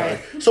 I'm sorry. Right.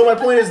 So my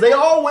point is, they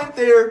all went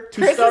there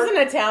to Chris start. is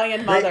an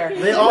Italian mother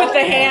they all- with the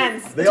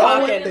hands They all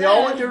talking.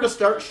 went there to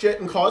start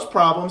shit and cause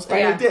problems, and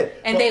Yeah. they did.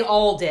 And But- they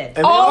all did. and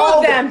they All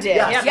of them did.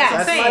 Yes, Yes, that's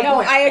I'm my saying. No,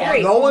 point. I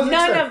agree. No one's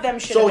None exempt. of them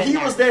should So have been he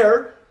there. was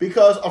there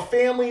because a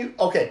family.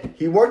 Okay,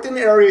 he worked in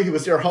the area. He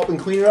was there helping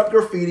clean up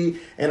graffiti,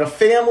 and a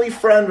family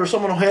friend or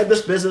someone who had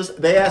this business.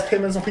 They asked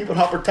him and some people to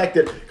help protect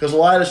it because a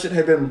lot of shit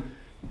had been,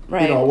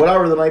 Right.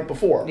 whatever the night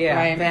before. Yeah,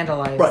 Right.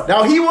 vandalized. But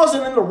now he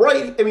wasn't in the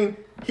right. I mean,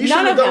 he None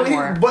shouldn't of have done. them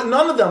were. But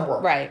none of them were.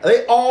 Right.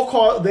 They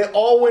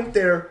all went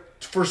there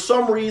for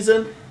some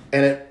reason,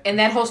 and it. And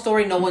that whole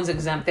story, no one's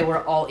exempt. They were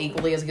all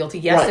equally as guilty.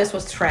 Yes, Right. this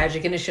was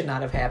tragic and it should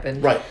not have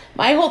happened. Right.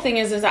 My whole thing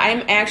is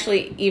I'm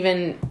actually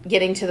even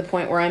getting to the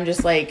point where I'm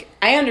just like,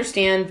 I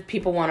understand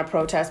people want to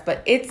protest,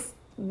 but if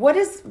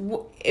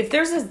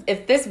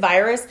this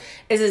virus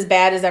is as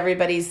bad as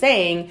everybody's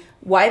saying,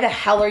 why the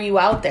hell are you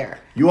out there?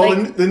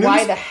 Like, The news,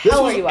 why the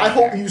hell are you out I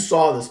hope there? you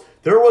saw this.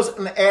 There was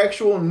an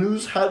actual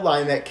news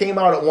headline that came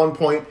out at one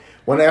point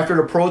when after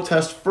the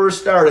protest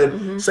first started,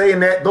 Mm-hmm. saying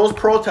that those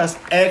protests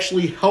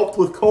actually helped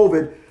with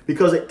COVID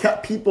because it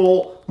kept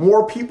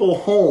more people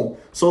home.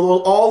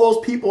 So all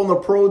those people in the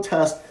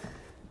protest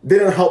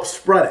didn't help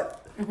spread it.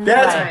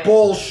 That's Right.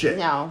 bullshit.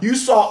 No. You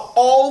saw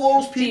all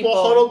those people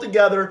huddled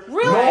together,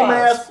 Really? no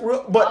mask,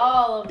 but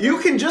All of you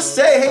those can just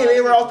people. say, hey, they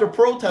were out there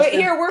protesting. But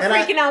here we're and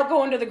I- freaking out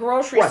going to the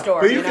grocery Right.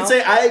 store. But you, know? can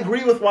say, I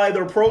agree with why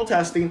they're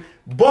protesting,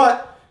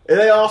 but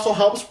they also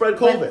help spread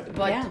COVID.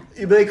 But Yeah.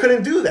 They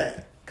couldn't do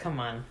that. come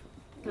on.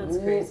 That's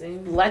crazy.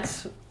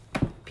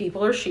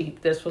 People are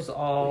sheep. This was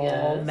all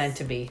Yes. meant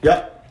to be.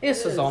 Yep.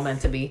 This was all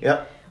meant to be.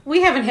 Yep.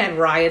 We haven't had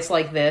riots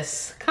like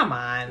this. Come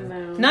on.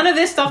 No. None of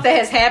this stuff that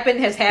has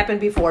happened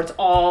before. It's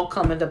all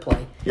come into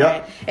play. Yep.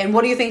 Right? And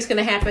what do you think is going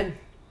to happen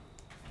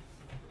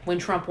when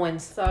Trump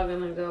wins? It's all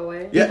gonna go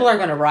away. Yeah. People are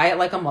going to riot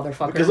like a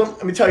motherfucker. Because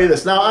let me tell you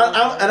this. Now,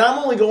 I'm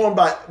only going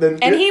by...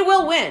 And he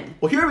will win.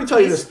 Well, here, let me tell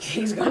you this.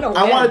 He's going to win.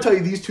 I want to tell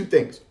you these two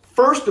things.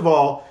 First of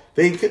all,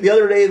 the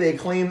other day they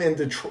claimed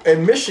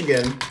in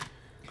Michigan,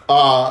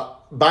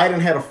 Biden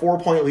had a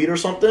 4-point lead or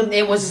something.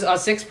 It was a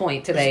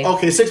 6-point today.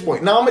 Okay, 6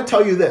 point. Now I'm gonna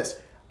tell you this.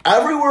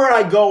 Everywhere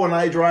I go and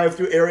I drive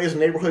through areas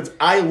and neighborhoods,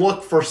 I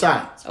look for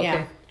signs. Okay.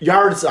 Yeah.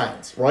 Yard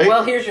signs, right?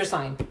 Well, here's your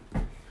sign.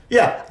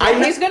 yeah.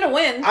 He's going to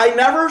win. I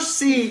never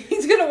see...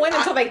 He's going to win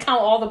until they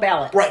count all the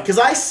ballots. Right, because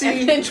I And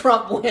see... then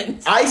Trump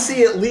wins. I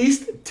see at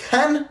least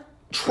 10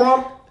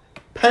 Trump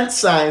Pence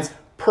signs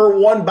per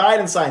one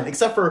Biden sign.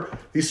 Except for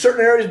these certain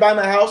areas by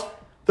my house,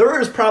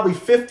 there is probably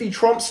 50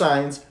 Trump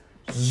signs,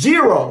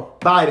 0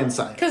 Biden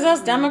signs. Because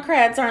us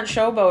Democrats aren't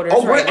showboaters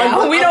Oh, right right,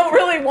 now. We don't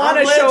really want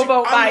to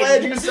showboat Biden. I'm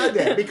glad you said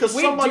that because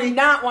We somebody do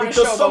not want to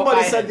because showboat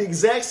somebody Biden. said the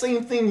exact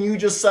same thing you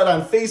just said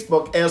on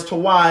Facebook as to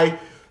why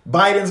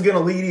Biden's going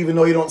to lead even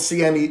though you don't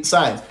see any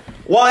signs.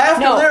 Well,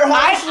 after No, there,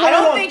 I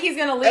don't think he's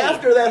gonna lead,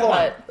 After that, hold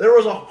on. but- There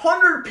was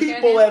 100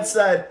 people that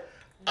said,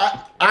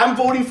 "I'm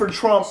voting for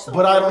Trump,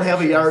 but I don't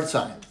have a yard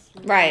sign."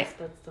 Right.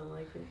 That's don't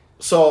like it.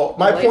 So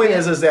my Like point it?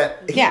 is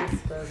that Yeah.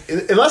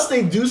 unless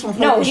they do some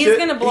No, fucking he's shit,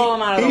 going to blow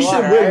him out of he the water.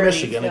 should I win already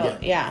Michigan feel- again.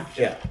 Yeah.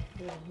 Yeah,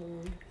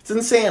 it's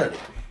insanity.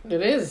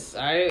 It is.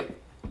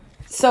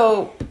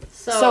 So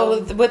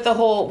So, with the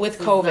whole with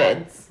COVID,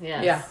 nuts.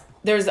 Yes. Yeah.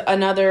 there's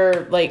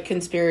another like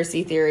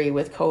conspiracy theory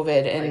with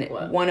COVID, and Like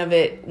what?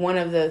 one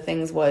of the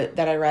things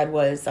that I read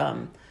was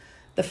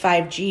the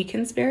 5G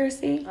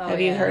conspiracy. Oh,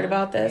 Have you yeah. heard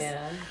about this? Yeah.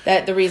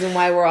 That the reason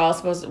why we were all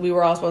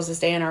supposed to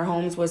stay in our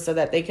homes was so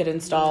that they could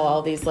install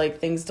all these like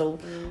things to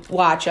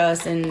watch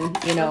us and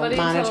Somebody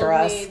monitor told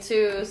us. me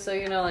too. So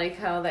like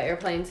how the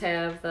airplanes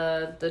have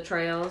the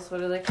trails. What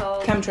are they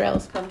called?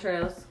 Chemtrails.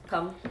 Chemtrails.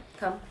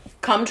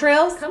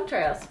 Chemtrails?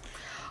 Chemtrails.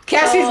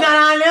 Cassie's not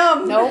on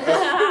them. Nope.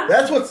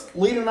 That's what's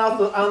leading out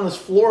on this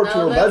floor to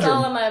No, her that's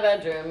all bedroom. in my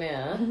bedroom.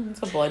 Yeah.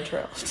 It's a blood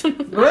trail.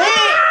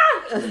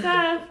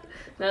 Stop.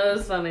 That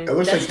was funny. It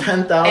looks like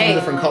 10,000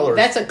 different colors.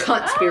 That's a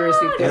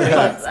conspiracy theory.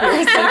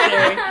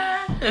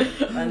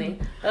 Funny.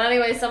 But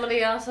anyway,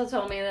 somebody also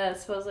told me that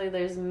supposedly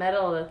there's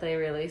metal that they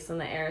release in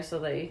the air so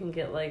that you can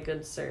get like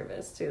good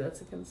service too.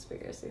 That's a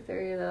conspiracy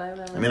theory that I've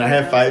never. I mean, I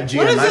have 5G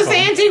What on is my this phone.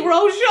 antique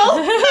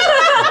roadshow?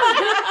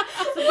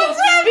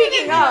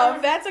 Speaking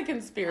of, that's a I was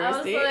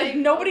conspiracy. like,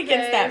 Nobody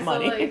gets okay, that so,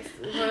 money. like,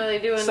 what are they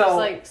doing? So, Just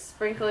like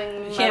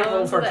sprinkling You can't metal vote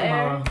into for the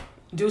tomorrow. air.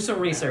 Do some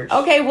research.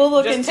 Okay, we'll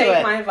look Just into take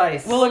it. my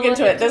advice. We'll look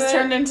into it. This it.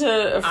 turned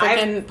into a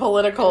freaking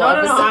political No,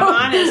 episode. I'm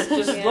honest.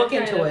 Just Yeah, look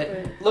kind into of.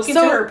 it. Look So-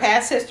 into her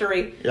past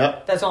history.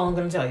 Yep. That's all I'm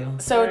going to tell you.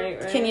 So, Right.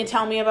 can you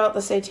tell me about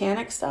the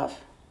satanic stuff?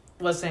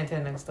 What's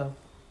satanic stuff?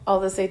 All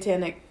the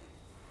satanic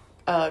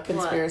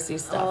conspiracy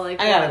What? stuff. Oh,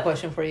 like I got a what?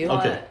 question for you. What?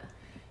 Okay.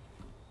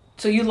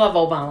 So you love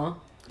Obama.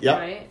 Yep.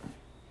 Right?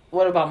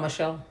 What about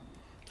Michelle?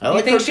 I You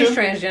like think her she's too.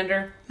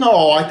 transgender?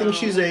 No, I think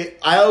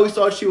I always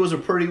thought she was a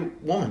pretty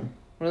woman.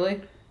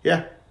 Really?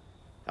 Yeah.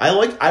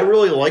 I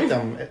really like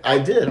them. I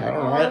did. I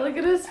don't know. Oh, look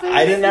at his face.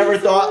 I didn't never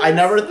He's thought so I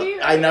never sweet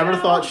I right never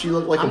now. thought she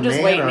looked like I'm a just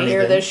man waiting or to anything.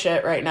 hear this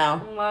shit right now.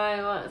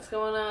 Why? What's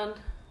going on?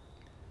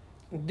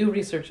 Do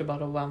research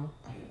about Obama.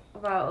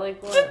 About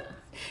like what?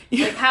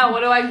 Like how? What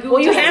do I Google?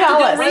 Well, you Just have tell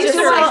to us. do Just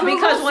research tell us.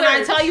 because when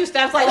I tell you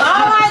stuff like, Oh my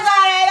god,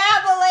 I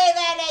don't believe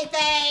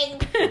anything.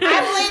 I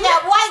believe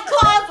that white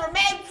claws were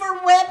made for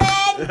women.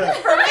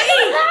 For me.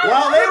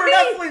 Well, they were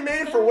definitely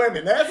made for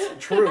women. That's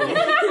true.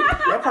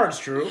 That part's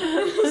true.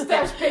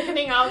 Steph's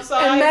picketing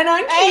outside. And men on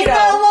Ain't keto.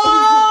 no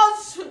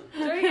laws.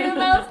 Drinking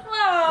those clothes.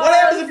 What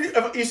happens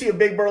if you see a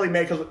big burly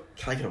man? Because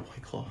can I get a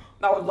white claw?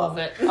 I would love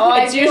it. Oh,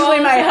 It's I do usually all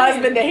the my time.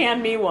 husband to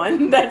hand me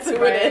one. That's who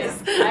Right. it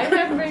is. I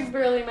have big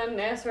burly men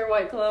ask for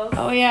white clothes.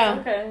 Oh yeah,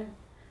 Okay.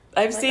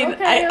 I've seen.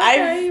 okay,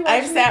 I've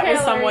watching sat the with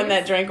someone calories.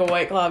 that drank a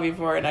White Claw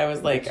before, and I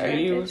was like, "Are Drink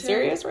you it,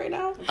 serious right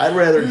now?" I'd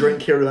rather drink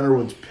Carrie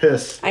Underwood's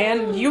piss.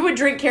 And you would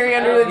drink Carrie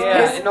Underwood's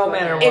Yeah, piss no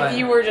matter what. if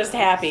you were just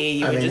happy.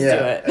 You would just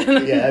do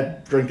it. Yeah,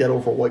 I'd drink that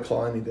over a white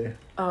claw any day.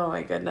 Oh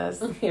my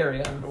goodness.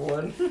 Harry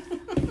Underwood.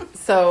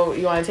 So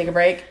you want to take a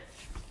break?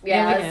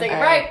 Yeah, we let's can. take a All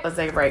break. right, let's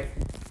take a break.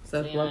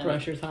 Steph's blood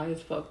pressure's high as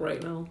fuck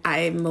right now.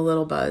 I'm a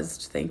little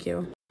buzzed. Thank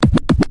you.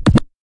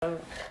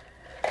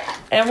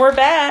 And we're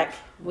back.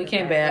 We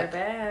came We're back.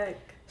 back.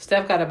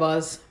 Steph got a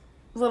buzz.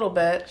 A little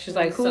bit. She's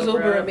like, So who's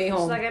gross. Ubering me She's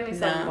home? like, I need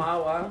some Nah.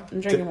 Wawa.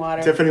 I'm drinking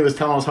water. Tiffany was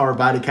telling us how her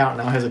body count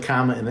now has a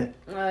comma in it.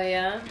 Oh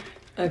yeah,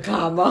 A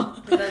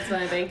comma. that's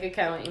my bank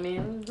account. You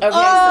mean? Okay,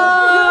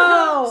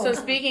 Oh! so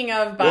speaking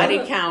of body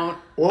What? count,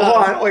 Well,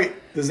 hold on. Wait.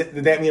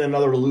 Did that mean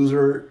another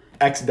loser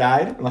ex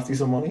died and left you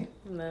some money?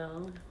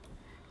 No.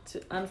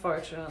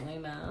 Unfortunately,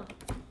 no.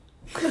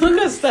 Look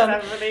at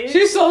Steph. Somebody.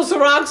 She's so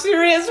Ciroc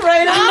serious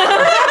right now.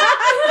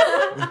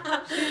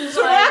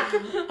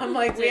 Ciroc. I'm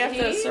like, we Did have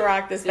to he?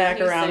 Ciroc this Did back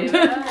he say around.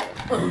 that?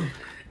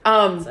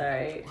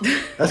 Sorry.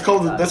 That's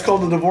called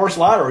the divorce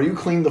lottery. You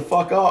cleaned the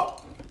fuck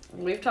up.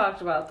 We've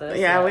talked about this.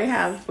 Yeah,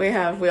 yes. we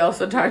have. We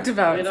also talked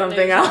about We don't something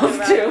need to talk else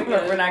about too, it but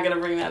again. we're not gonna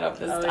bring that up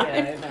this Oh time.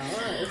 yeah, I know.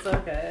 It's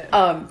okay.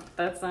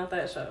 That's not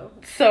that show.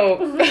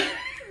 So,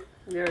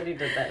 We already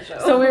did that show.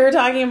 so we were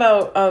talking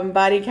about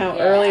body count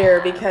Yeah.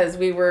 earlier because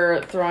we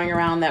were throwing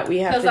around that we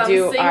have Because to I'm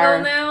do single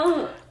our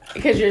now.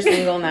 because you're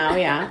single now,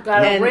 yeah.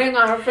 Got a And- ring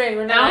on her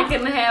finger Now I now.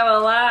 can have a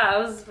lot. I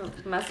was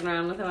messing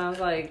around with him. I was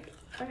like,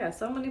 I got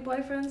so many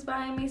boyfriends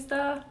buying me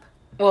stuff.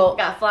 Well,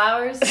 Got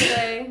flowers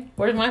today.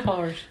 Where's my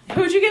flowers?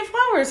 who'd you get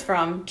flowers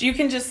from? You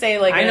can just say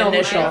like I an know who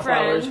she initial. got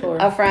flowers for.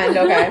 A friend,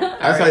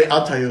 okay.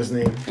 I'll tell you his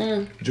name.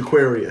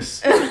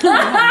 Jaquarius.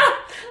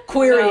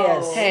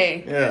 Aquarius.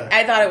 Hey, Yeah.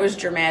 I thought it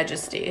was Your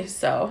Majesty,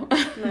 so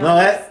No,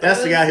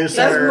 that's the guy who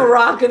sent That's her.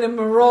 Moroccan and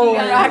Marone.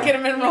 rocking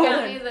him and He got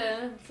rolling. me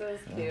this. So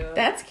it's cute.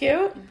 That's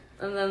cute.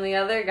 And then the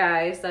other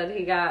guy said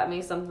he got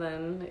me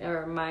something,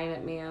 or reminded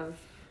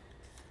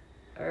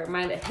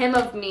him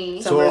of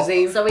me. So- Summer's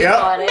Eve. So we Yep.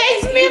 bought it.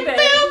 Makes me He feel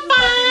bitched.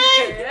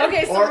 fine.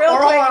 Okay, so Or real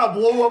hold quick. on, a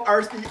blow up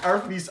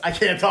Arby's. I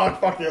can't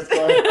talk. Fuck this guy.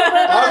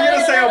 I was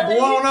gonna say a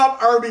blown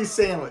up Arby's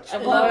sandwich. A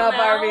blown up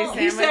No. Arby's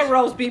He sandwich. said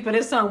roast beef, but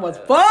his song was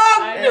I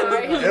fuck. know,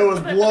 right? It was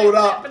blowed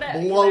up,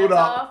 blowed That's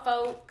up.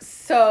 all, folks.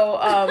 So,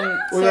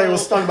 Well, they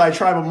was stung by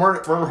tribal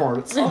murder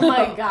hornets. Oh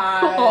my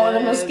god. Oh, the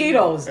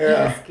mosquitoes.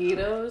 Yeah.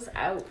 Mosquitoes.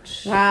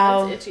 Ouch.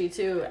 Wow. That's itchy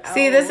too.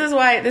 see, Ow. this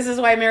is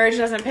why marriage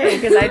doesn't pay,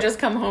 because I just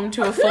come home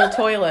to a full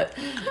toilet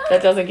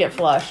that doesn't get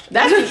flushed.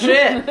 That's the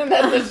shit.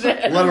 That's the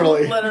shit.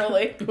 Literally.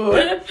 Literally.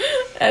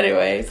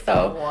 Anyway,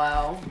 so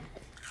Wow.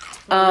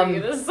 What were you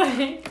gonna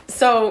say?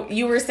 so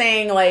you were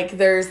saying like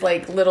there's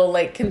like little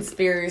like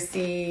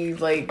conspiracy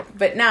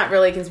but not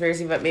really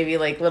conspiracy, but maybe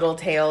like little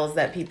tales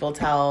that people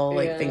tell,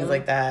 like Yeah. things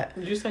like that.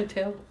 Did you say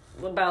tail?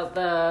 About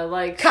the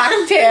like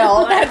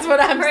Cocktail. That's what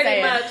I'm pretty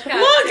saying. much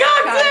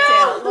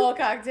Little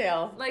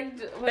cocktail. Like,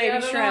 Baby I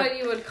don't shrimp. know what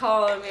you would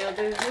call them. You know,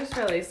 there's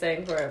really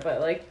saying for it,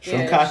 but like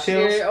Shrimp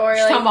cocktails? or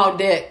She's like talking about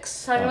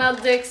dicks. talking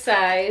about dick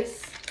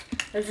size.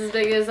 It's as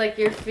big as like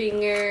your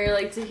finger,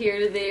 like to here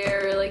to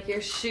there, or like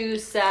your shoe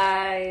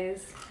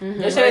size.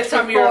 They said it's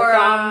from your thumb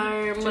forearm,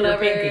 to your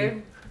whatever.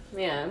 pinky.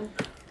 Yeah.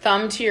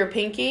 Thumb to your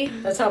pinky.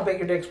 That's how big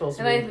your dick's supposed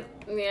to And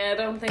be. I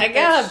don't think I got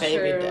that's a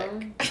baby true.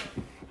 dick.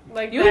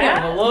 Like You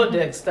that? have a little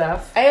dick,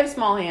 Steph. I have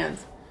small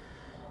hands.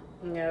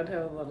 Yeah, I'd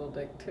have a little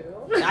dick too.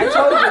 I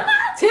told you.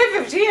 Tiff,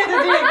 if she had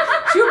a dick,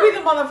 she would be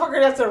the motherfucker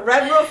that's a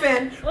red roof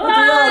in with the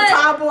little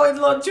cowboys,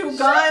 little two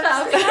guns.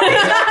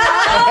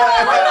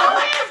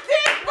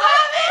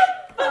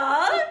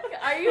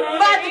 Are you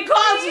About to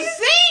cause a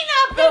scene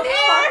up in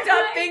here. Fucked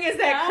up thing is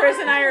that Chris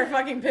and I are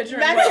fucking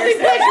picturing what Mentally you're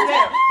saying. pictured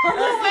it. Her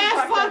little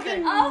ass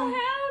fucking Oh,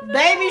 hell no.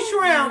 baby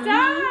shrimp.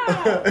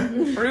 Stop.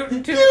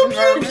 Rootin' Pew, tootin'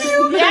 pew,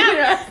 pew.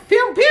 Yeah.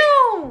 Pew,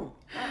 pew.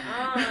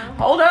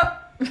 Hold up.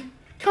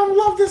 Come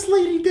love this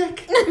lady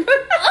dick. Ah,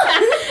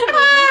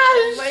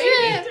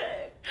 shit.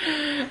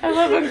 I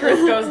love when Chris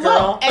goes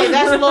girl. Hey,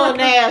 that's a little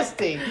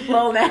nasty.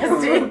 Little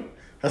nasty.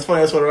 That's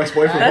funny. That's what her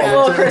ex-boyfriend That's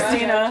called little it, too.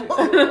 Christina.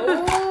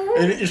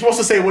 And you're supposed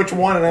to say which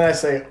one, and then I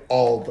say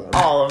all of them.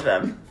 All of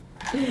them.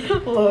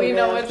 We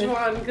know which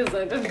one because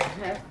I didn't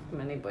have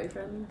many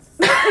boyfriends.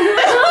 You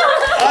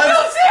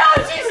see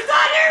how she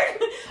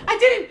stuttered? I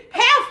didn't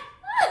have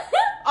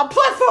a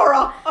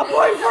plethora of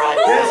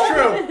boyfriends.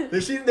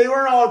 That's true. They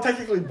weren't all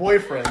technically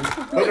boyfriends,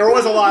 but there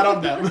was a lot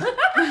of them.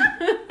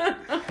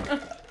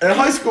 In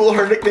high school,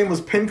 her nickname was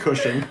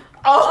Pincushion.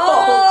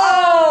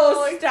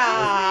 Oh,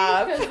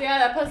 stop. Because, yeah,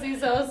 that pussy's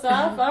so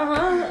soft.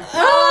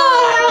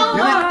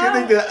 You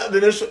think the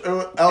initial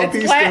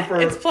LP stood for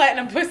It's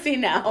platinum pussy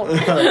now.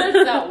 It's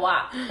not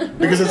WAP.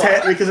 because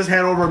it's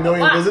had over 1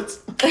 million visits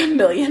A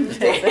million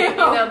visits. In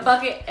a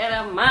bucket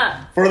and a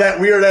mop. for that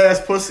weird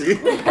ass pussy.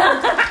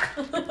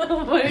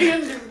 What are you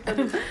going to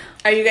do?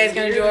 Are you guys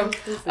gonna do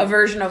a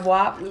version of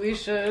WAP? We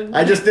should.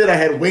 I just did. I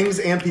had wings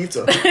and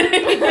pizza.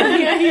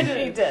 Yeah,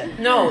 you did.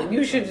 No,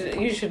 you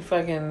should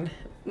fucking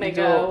Make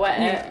do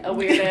a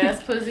weird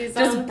ass pussy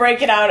song. Just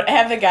break it out.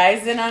 Have the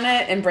guys in on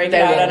it and break it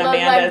They out will. on Look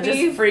Amanda. like Just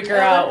beef. freak her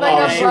Look out. like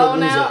Oh, a she would blown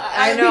lose it. out.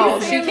 I know. I'd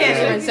be She saying can't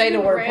like even say the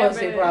word rabbit.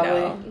 pussy,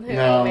 probably. Who,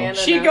 No. Amanda,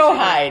 She'd no, go she-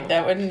 hide.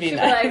 That wouldn't be She'd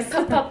be nice.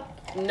 like, cup.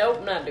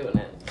 Nope, not doing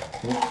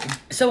it.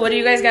 So what do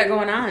you guys got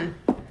going on?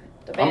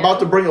 The I'm about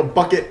to bring a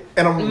bucket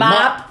and a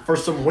mop for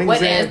some wings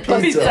What and is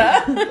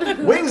pizza.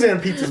 Wings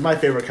and pizza is my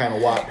favorite kind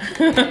of wop.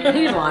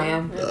 He's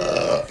lying.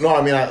 No,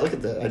 I mean, look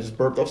at that. I just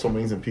burped up some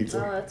wings and Oh, pizza.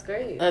 that's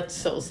great. That's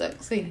so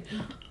sexy.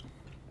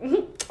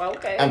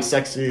 Okay. I'm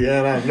sexy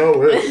and I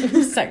know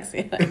it.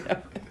 Sexy. I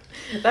know.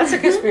 That's a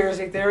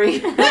conspiracy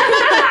theory.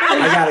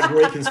 I got a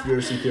great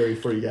conspiracy theory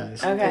for you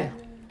guys. Okay.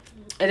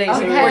 It ain't Okay.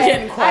 serious. We're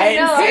getting quiet.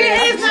 I know. and It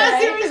serious. is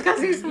not serious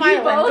because he's You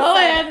smiling. both Go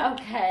said, ahead.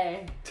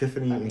 Okay.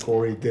 Tiffany and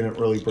Corey didn't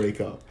really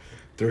break up.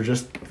 They're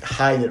just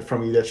hiding it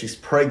from you that she's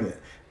pregnant.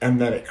 And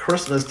then at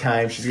Christmas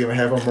time, she's going to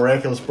have a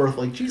miraculous birth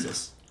like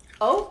Jesus.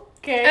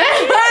 Okay.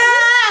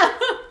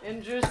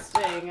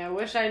 Interesting. I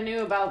wish I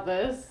knew about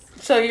this.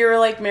 So you're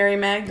like Mary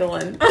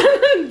Magdalene,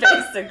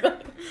 basically.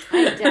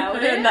 I doubt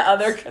And it. the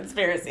other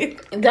conspiracy.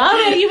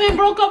 Donna, you've been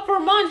broke up for a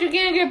month. You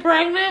can't get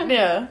pregnant.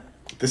 Yeah.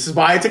 This is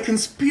why it's a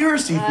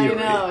conspiracy I theory.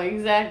 know,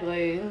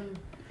 exactly.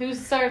 Who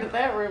started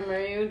that rumor?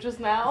 You just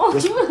now?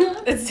 Just-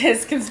 It's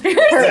his conspiracy.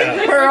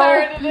 Yeah. Pearl.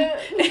 started it.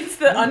 It's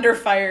the under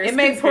fire. It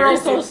made Pearl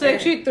so sick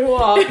she threw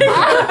up.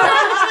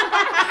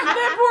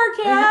 That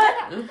poor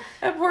cat.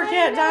 That poor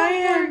cat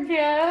dying.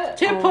 Cat.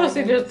 Tip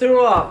pussy just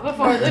threw up.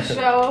 Before the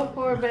show,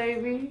 poor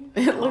baby.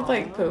 It looked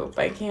like poop.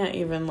 I can't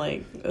even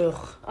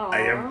ugh. Aw.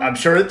 I'm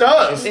sure it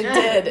does. It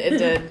did. It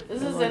did.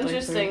 This It is looked like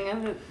interesting.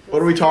 poop.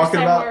 What are we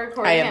talking about?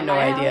 I have no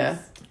idea.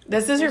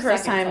 This is your Or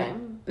first second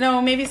time.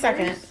 No, maybe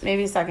second.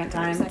 Maybe second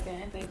time.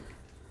 Second, I think.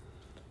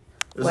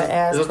 Is Wet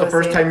ass this the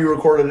first pussy. time you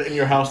recorded it in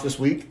your house this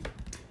week?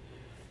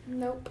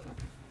 Nope.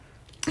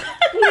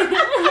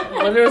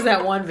 Well, there was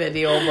that one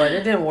video, but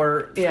it didn't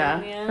work.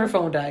 Yeah. Yeah. Her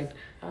phone died.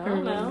 I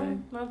don't know.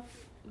 Not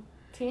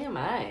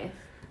TMI.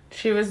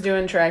 She was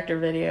doing tractor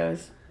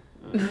videos.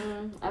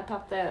 I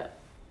popped that.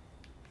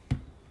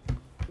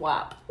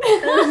 WAP.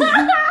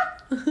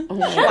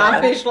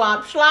 Sloppy,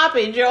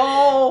 sloppy,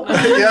 Joe.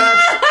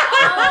 Yes.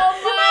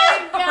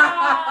 Oh my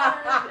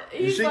god.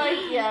 He's She- like,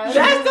 yeah.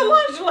 That's the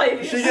lunch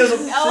lady. She gives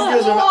him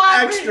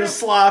extra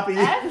sloppy.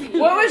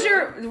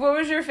 What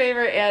was your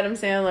favorite Adam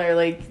Sandler,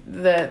 like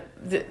the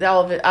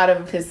all of it out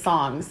of his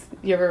songs?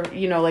 You ever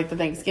like the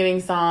Thanksgiving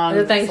song,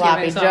 The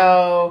Thanksgiving Sloppy song.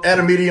 Joe? At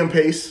a medium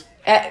pace.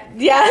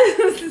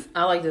 Yes.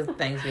 I like the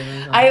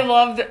Thanksgiving. I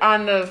loved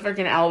on the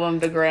freaking album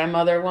the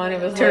grandmother one.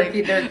 It was turkey,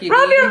 like turkey. tug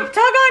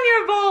on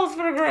your balls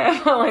for the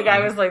grandma. Like I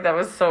was like that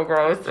was so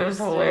gross. It was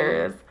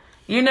hilarious.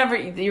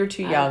 You're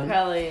too young.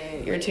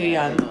 You're too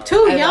young.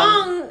 Too I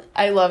young.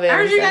 I love it.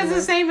 Aren't you guys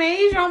the same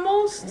age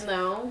almost?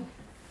 No.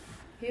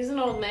 He's an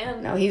old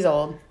man. No, he's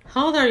old.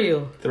 How old are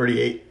you?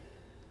 38.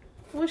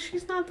 Well,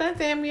 she's not that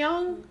damn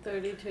young.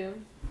 32.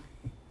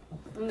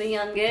 I'm the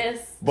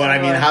youngest. But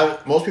I mean, how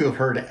most people have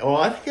heard it. Well,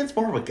 I think it's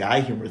more of a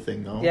guy humor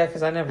thing, though. Yeah,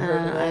 because I never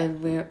heard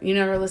of that. You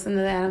never listened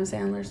to the Adam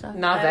Sandler stuff?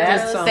 Not that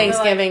Just song.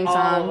 Thanksgiving all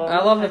song. of them.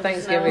 I love the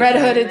Thanksgiving Red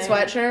song. hooded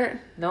sweatshirt.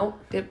 Nope.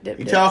 Dip, dip,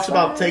 He dip. talks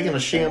about taking a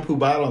shampoo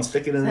bottle and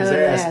sticking it in his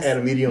ass at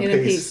a medium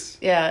pace.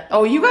 Yeah.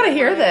 Oh, you got to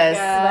hear this.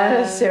 That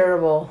is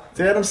terrible. It's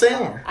Adam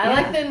Sandler. I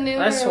like the newer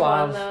That's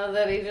suave. one though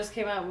that he just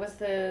came out with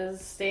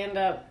his stand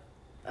up.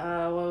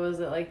 What was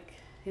it like?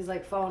 He's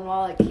like phone,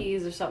 wallet,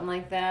 keys, or something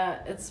like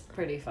that. It's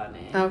pretty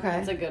funny. Okay.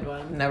 It's a good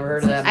one. Never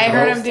heard of that. I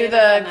heard him do the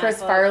Stand-up on Chris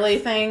Netflix. Farley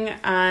thing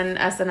on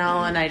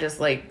SNL, and I just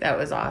that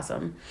was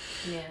awesome.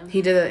 Yeah.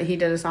 He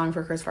did a song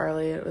for Chris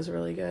Farley. It was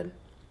really good.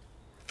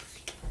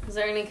 Is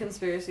there any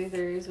conspiracy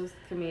theories with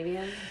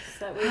comedians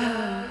that we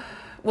know?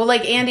 Well,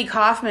 like Andy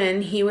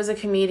Kaufman, he was a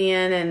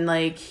comedian, and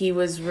like he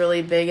was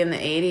really big in the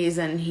 80s,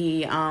 and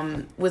he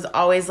was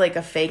always like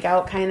a fake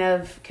out kind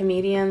of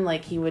comedian.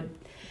 Like he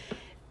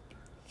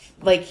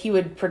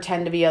would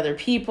pretend to be other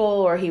people,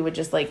 or he would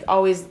just like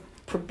always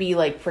be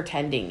like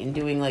pretending and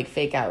doing like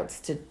fake outs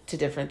to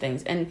different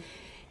things. And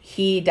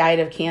he died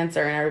of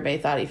cancer, and everybody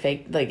thought he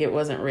faked, like it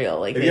wasn't real.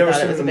 Like Have they you ever thought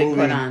it seen was the a big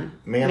movie put on.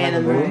 Man on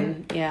the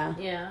Moon? Yeah,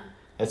 Yeah.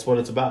 That's what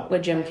it's about.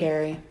 with Jim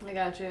Carrey. I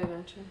got you.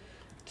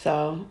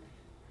 So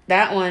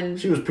that one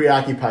She was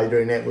preoccupied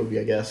during that movie,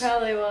 I guess.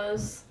 Probably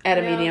was. at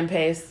a Yeah. medium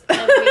pace.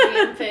 At a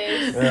medium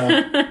pace.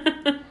 Yeah.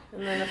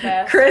 And then a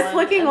fast Chris one,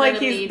 looking and like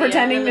then a he's medium,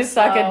 pretending and to a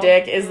suck a slow.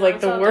 dick is You know, like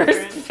it's the all worst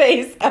different.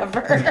 face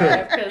ever.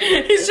 Yeah, 'cause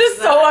He's just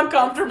it's so not-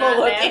 uncomfortable it's not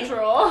looking.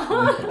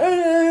 natural.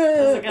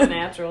 It's like a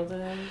natural to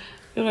him.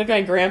 You look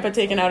like grandpa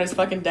taking out his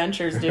fucking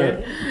dentures,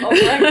 dude. Oh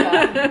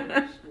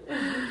my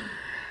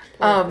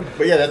god.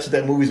 But yeah, that's what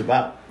that movie's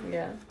about.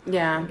 Yeah.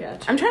 Yeah.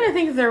 Gotcha. I'm trying to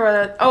think if there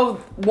was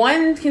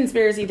one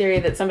conspiracy theory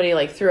that somebody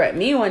like threw at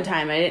me one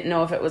time. I didn't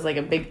know if it was like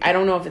I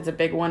don't know if it's a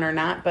big one or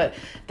not, but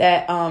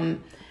that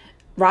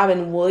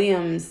Robin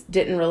Williams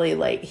didn't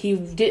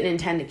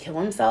intend to kill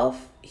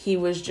himself. He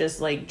was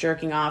just like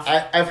jerking off.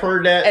 I've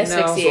heard that,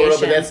 Asphyxiation. sort of,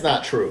 but that's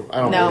not true.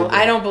 I don't believe that.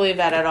 I don't believe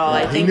that at all.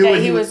 I think knew that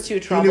what he was too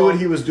troubled. He knew what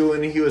he was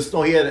doing. He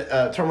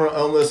had terminal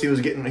illness. He was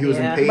in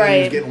pain. Right.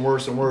 He was getting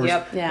worse and worse.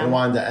 Yep. Yeah. And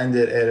wanted to end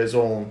it at his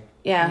own.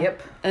 Yeah.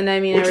 Yep. And I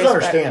mean, Which is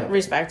understandable.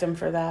 respect him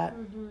for that.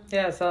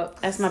 Yeah, it sucks.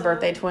 That's my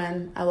birthday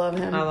twin. I love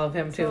him. I love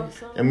him too.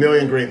 A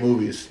million great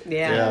movies.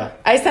 Yeah.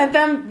 I sent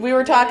them. We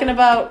were talking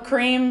about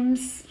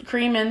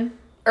creaming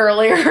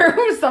earlier,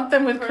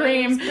 something with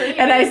cream,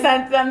 and I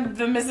sent them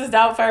the Mrs.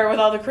 Doubtfire with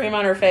all the cream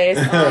on her face.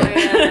 Oh,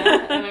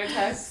 yeah. And her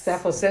text.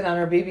 Steph was sitting on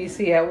her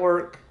BBC at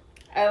work.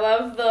 I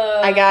love the.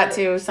 I got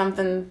to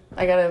something.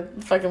 I gotta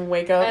fucking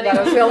wake up. ending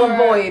Gotta one fill a for-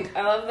 void.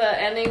 I love the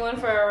ending one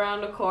for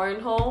Around a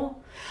Cornhole.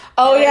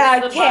 Oh There's yeah,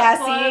 the butt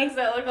Cassie. plugs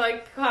that look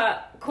like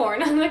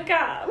corn on the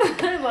cob.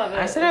 I love it.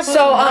 I said I put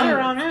So butter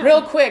on it.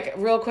 real quick.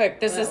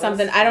 This That is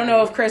something was I don't know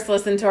funny. if Chris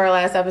listened to our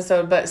last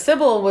episode, but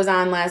Sybil was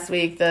on last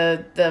week,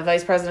 the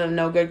vice president of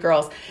No Good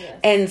Girls, Yes.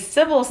 and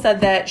Sybil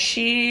said that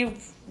she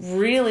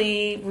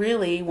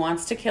really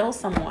wants to kill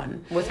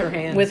someone with her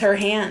hands. with her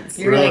hands.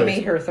 You're Really? gonna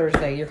meet her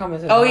Thursday. You're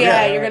coming to. Oh,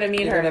 yeah, Yeah. you're gonna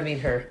meet You're her. gonna meet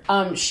her.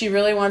 She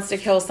really wants to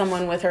kill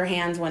someone with her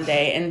hands one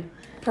day, and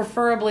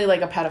preferably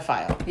like a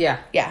pedophile. Yeah.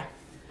 Yeah.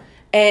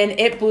 And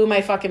it blew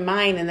my fucking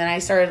mind. And then I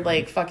started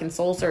like fucking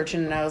soul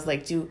searching, and I was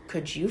like, dude,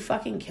 could you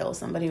fucking kill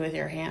somebody with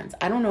your hands?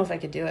 I don't know if I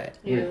could do it.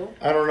 You.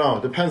 I don't know.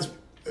 Depends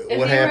If what you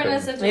were in a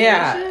happened. situation,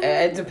 Yeah, it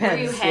where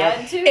depends. you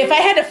had to. If I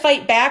had to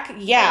fight back,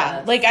 yeah.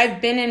 Yes. Like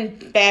I've been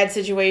in bad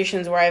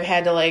situations where I've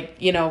had to like,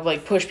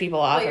 like push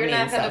people off but of you're me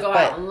not and gonna stuff. go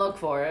But out and look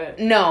for it.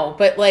 no,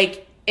 but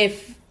like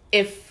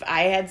if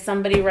I had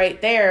somebody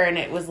right there and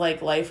it was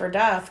like life or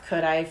death,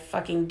 could I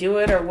fucking do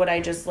it, or would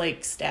I just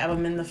like stab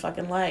him in the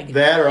fucking leg?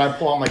 That or I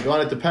pull out my gun.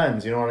 It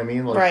depends. You know what I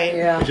mean? Like, Right.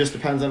 Yeah. It just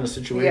depends on the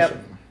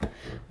situation.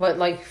 But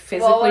like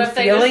physically Well, what if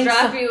they feeling. just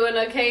drop you in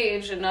a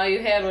cage and all you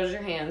had was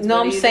your hands? No,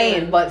 What I'm are you saying,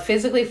 doing? but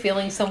physically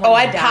feeling someone. Oh,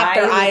 I'd pop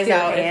their die with eyes your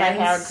out if I had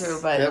hands. to,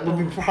 but That would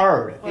be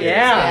hard. What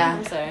Yeah. are you saying?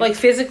 I'm sorry. Like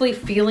physically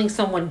feeling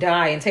someone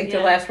die and take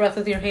their Yeah. last breath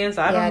with your hands.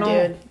 I don't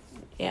know. dude.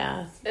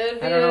 Yeah. It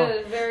would be I don't know.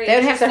 a very They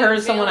would have to hurt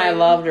interesting someone I feeling.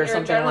 loved or Your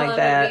something like adrenaline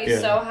that. Would be Yeah.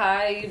 so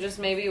high, you just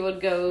maybe would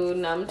go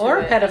numb to Or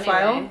a it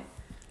pedophile. anyway.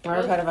 Or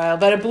a pedophile.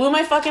 But it blew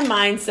my fucking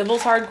mind.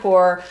 Sybil's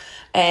hardcore.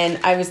 And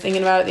I was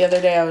thinking about it the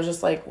other day. I was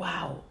just like,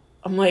 wow.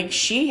 I'm like,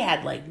 she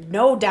had like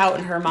no doubt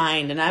in her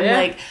mind. And I'm Yeah.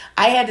 like,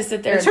 I had to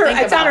sit there It's and her.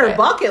 think It's about on her it.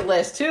 bucket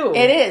list too.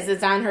 It is.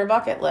 It's on her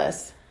bucket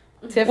list.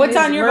 Tiffany's What's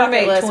on your bucket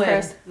mermaid list, twin.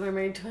 Chris?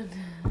 Mermaid twin.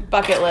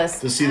 Bucket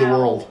list. To see the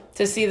world.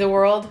 To see the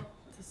world.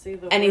 To see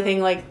the Anything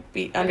world. like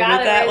be I underneath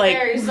got it that? right Like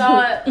there. You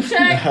saw it.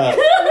 Check.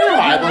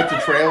 I'd like to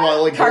travel. I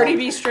like Cardi going-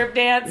 B strip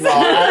dance. No,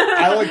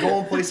 I like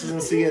going places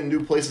and seeing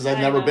new places I've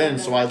never been.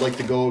 So I'd like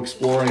to go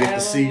explore and get to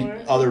see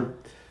other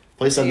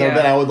places I've never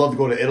Yeah. been. I would love to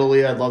go to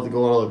Italy. I'd love to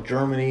go to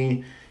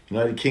Germany,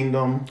 United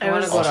Kingdom. I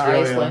want to go to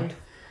Australia. Iceland.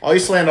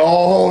 Iceland.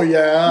 Oh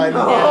yeah, I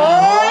know.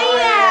 Oh,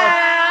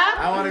 yeah.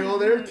 I want to go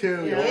there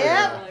too. Yeah.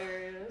 Yeah.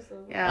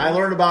 Yeah. I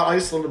learned about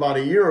Iceland about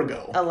a year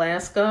ago.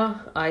 Alaska,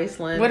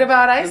 Iceland. What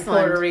about and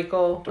Iceland? Puerto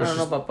Rico. I don't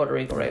know about Puerto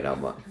Rico right now,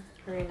 but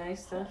Very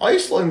nice stuff.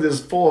 Iceland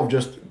is full of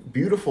just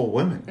beautiful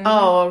women.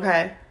 Oh,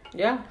 okay.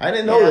 Yeah. I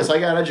didn't know this. I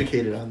got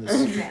educated on this.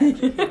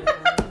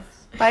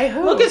 By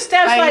who? Look at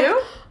Steph's By like, who?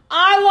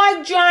 I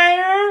like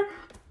Giner.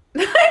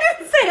 I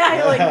didn't say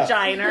I like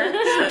Giner.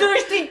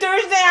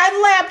 Thursday,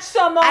 I lapped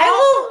some off.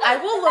 I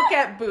will look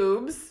at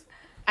boobs.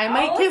 I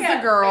might kiss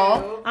a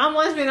girl. I'm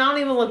lesbian. I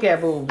don't even look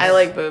at boobs. I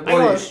like boobs. I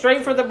go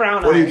straight for the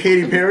brown What are you, eye.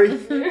 Katy Perry?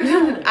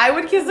 I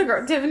would kiss a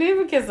girl. Tiffany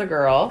would kiss a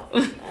girl.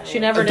 She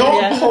never did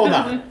Don't yet. hold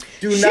on.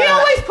 Do She not.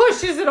 always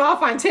pushes it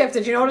off on Tiff.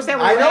 Did you notice that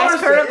when I you asked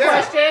noticed her a it,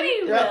 yeah.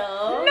 question?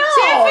 Will. No.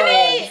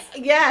 Tiffany!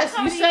 Yes,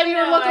 you said you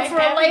were looking for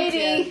a haven't lady.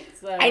 yet,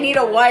 so- I need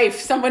a wife,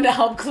 someone to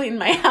help clean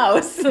my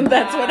house.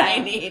 That's what I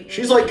need.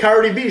 She's like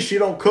Cardi B. She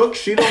don't cook.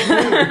 She don't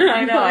clean.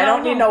 I know. I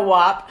don't need no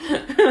WAP.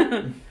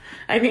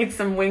 I need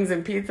some wings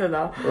and pizza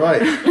though.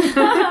 Right.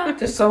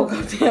 Just so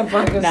goddamn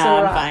fucking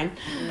Nah, I'm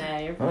fine. Nah,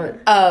 you're All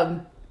fine.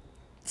 right.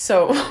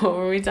 So what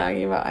were we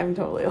talking about? I'm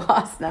totally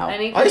lost now.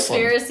 Any Iceland.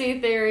 conspiracy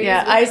theories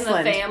Yeah, within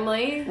Iceland. the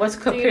family? What's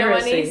Do you know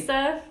any conspiracy?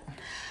 stuff?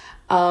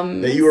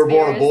 That you were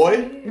born a boy?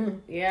 Conspiracy?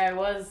 Yeah, I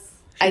was.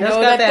 I just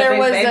know got that that there big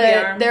was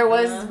baby arm. there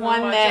was Watch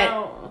one that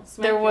out.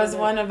 Smack there you was with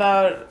one it.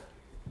 about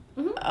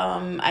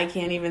I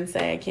can't even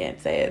say. I can't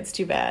say it. It's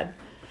too bad.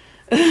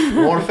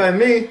 Won't offend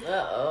me.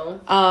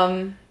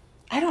 Uh-oh.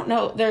 I don't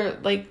know.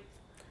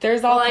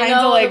 There's all Well, I kinds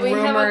know of like that we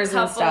have a rumors and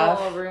couple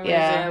stuff. of rumors,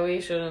 yeah. we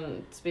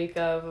shouldn't speak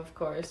of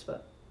course,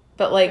 but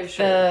But like For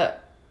sure.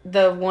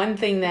 the one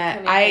thing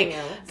that Anything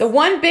else? the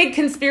one big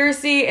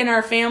conspiracy in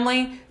our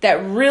family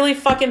that really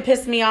fucking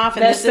pissed me off,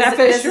 and That this Steph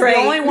is is the straight.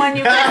 only one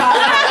you can talk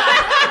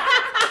about.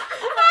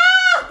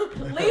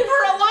 Leave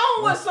her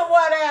alone with some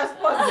wet ass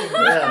pussy.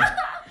 Yeah.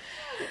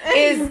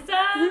 Is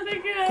stop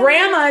again.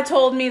 Grandma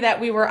told me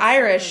that we were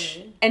Irish,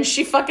 and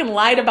she fucking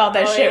lied about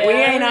that Oh, shit. We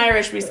yeah? ain't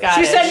Irish, we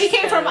Scottish. She said you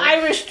came from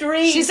Irish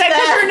Street. She said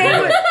 'cause her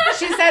name was.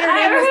 She said her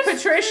name was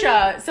Irish?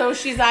 Patricia, so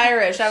she's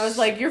Irish. I was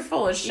like, "You're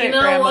full of shit, You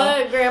know Grandma."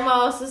 what? Grandma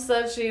also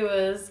said she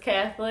was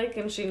Catholic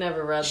and she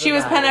never read the She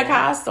was Bible.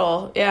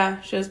 Pentecostal.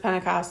 Yeah, she was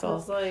Pentecostal.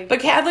 It's like-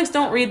 But Catholics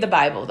don't read the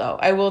Bible, though.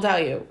 I will tell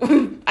you.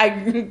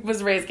 I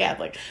was raised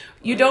Catholic.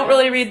 You don't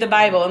really read the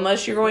Bible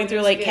unless you're going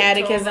through like Just get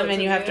told catechism what and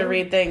to you have to do.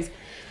 read things.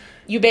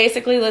 You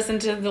basically listen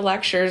to the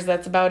lectures.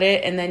 That's about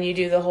it, and then you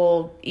do the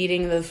whole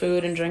eating the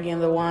food and drinking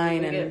the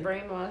wine We get and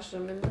brainwashed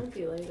and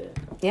manipulated.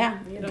 yeah.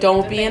 You Don't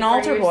need to be think an for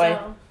altar boy.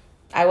 yourself.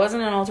 I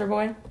wasn't an altar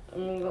boy.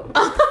 I'm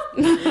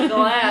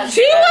glad.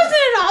 She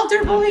wasn't an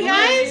altar boy,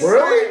 guys.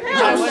 Really?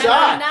 I I'm was That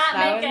shocked. would not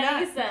I make was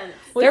any not. sense.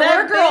 With There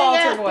that were girl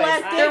big-ass altar boys.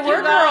 black There dick were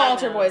you girl got.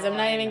 altar boys. I'm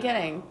not even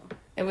kidding.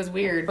 It was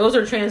weird. Those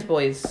are trans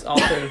boys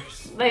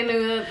altars. They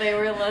knew that they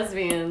were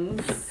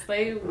lesbians.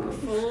 They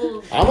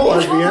fooled. I'm a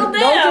lesbian. Fooled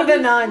Those are them.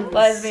 the nuns.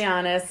 Let's be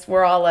honest.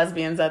 We're all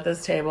lesbians at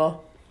this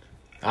table.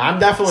 I'm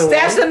definitely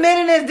Steph's one.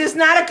 admitting it. This is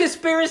not a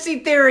conspiracy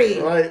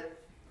theory. Right.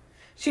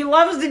 She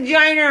loves the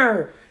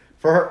Giner.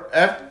 For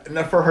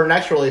her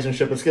next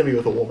relationship, it's gonna be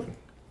with a woman.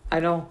 I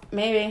know.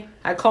 Maybe.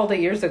 I called it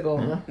years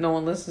ago. No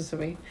one listens to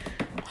me.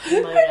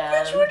 Oh my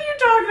God. Which one are you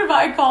talking about?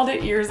 I called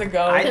it years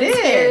ago. I did.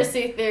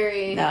 Conspiracy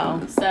theory.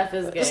 No. Steph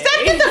is gay.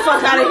 Steph, get the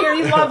fuck out of here.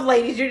 You love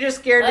ladies. You're just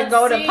scared Let's to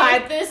go to see pie,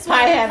 if this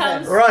pie one heaven.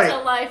 comes Right. to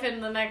life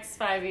in the next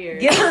 5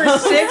 years. Give her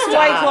 6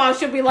 White Claws.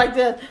 She'll be like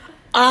this.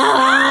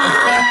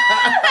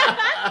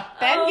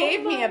 Ben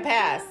gave me a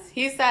pass.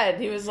 He said,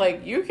 he was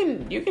like, you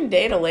can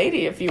date a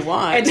lady if you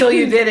want. Until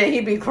you did it,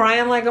 he'd be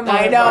crying like a motherfucker.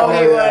 I know he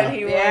Oh, yeah. would.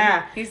 He would.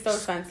 Yeah. He's so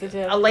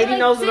sensitive. A lady Like,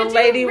 knows what a did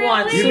lady you really?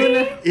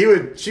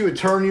 wants. She would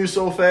turn you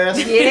so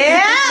fast.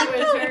 Yeah. She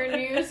would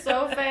turn you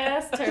so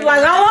fast. She's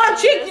like, I want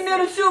chicken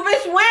noodle soup.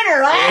 It's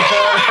winter.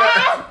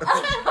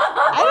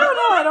 I don't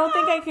know. I don't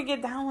think I could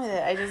get down with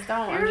it. I just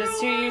don't. I'm just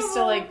too used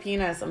to like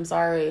penis. I'm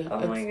sorry.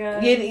 Oh my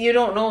God. You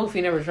don't know if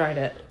you never tried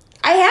it.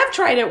 I have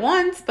tried it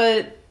once,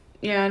 but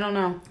yeah, I don't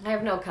know. I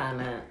have no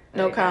comment.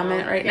 No right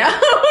comment now. right now.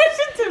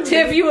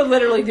 Tiff, you would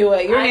literally do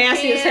it. You're I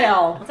nasty as can't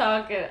hell.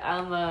 Talk it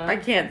on the. I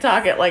can't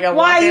talk it like I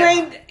Why walk you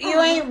it.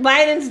 ain't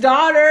Biden's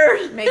daughter?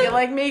 Make it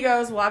like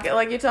Migos. Walk it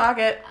like you talk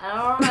it.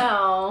 I don't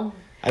know.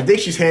 I think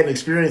she's had an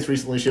experience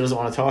recently she doesn't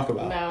want to talk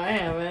about. No, I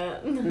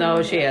haven't.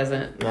 No, she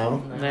hasn't. No?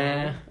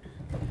 Nah.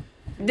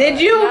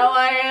 Did you? No,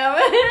 I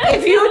haven't.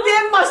 If you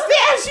did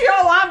mustachio,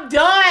 I'm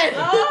done.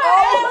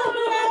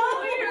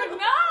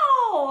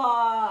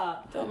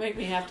 Don't make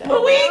me have to.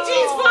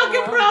 Luigi's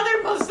fucking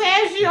brother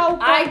mustachio.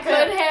 I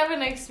could have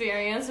an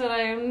experience, but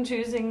I'm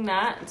choosing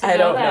not to I go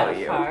don't that know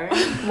you. far.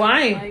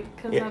 Why?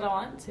 Because Yeah. I don't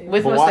want to.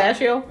 With But why-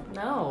 mustachio?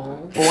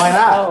 No. Well, why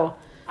not? Oh.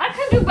 I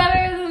could do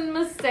better than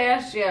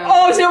mustachio.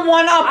 Oh, is it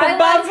one up I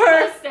above like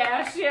her?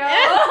 Mustachio.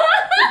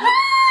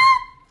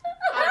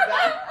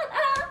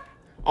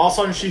 All of a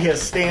sudden she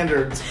has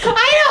standards.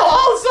 I know,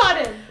 all of a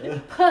sudden.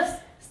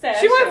 Pustachio.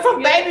 She went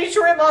from baby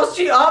shrimp,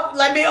 she up,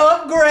 let me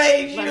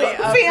upgrade. Let She me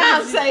upgrade.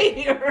 fiance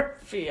here.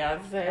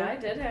 Fiance. I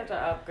did have to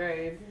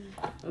upgrade.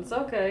 It's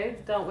okay,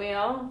 don't we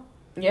all?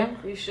 Yeah.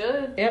 You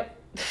should. Yep.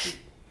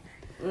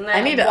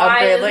 I need to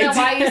upgrade, Isn't like- that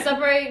why you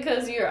separate?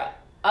 Because you're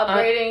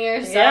upgrading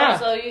yourself, yeah.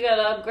 so you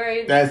gotta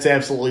upgrade. That's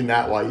absolutely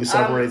not why you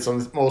separate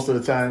most of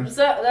the time.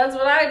 So that's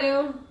what I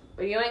do.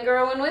 But you ain't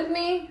growing with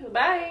me.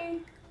 Bye.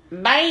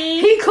 Bye.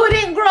 He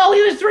couldn't grow.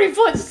 He was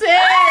 3'6".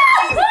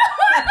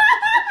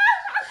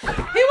 He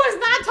was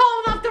not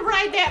tall enough to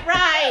ride that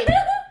ride.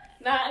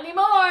 Not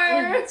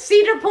anymore.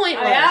 Cedar Point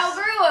was. I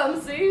outgrew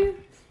him, see?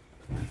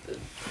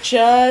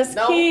 Just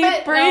Don't keep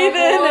fit no breathing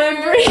and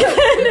more. breathing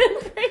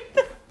and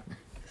breathing.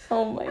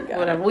 Oh my god.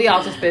 Whatever. We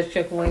all just bitch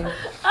chicken wing.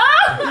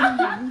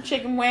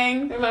 Chicken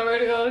wing. Remember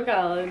to go to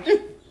college.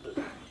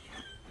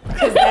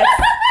 Because that's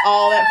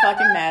all that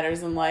fucking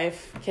matters in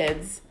life,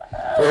 kids.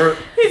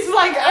 He's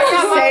like, I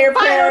got Say your my final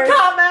prayers.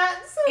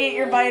 comments. Eat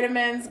your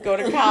vitamins, go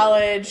to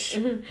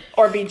college,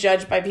 or be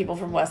judged by people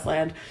from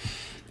Westland.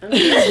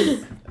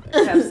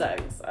 Have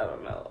sex. I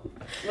don't know.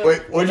 Wait,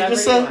 what'd you Whatever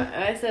just say? want.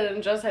 And I said,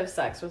 and just have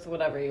sex with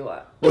whatever you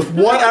want. With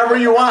whatever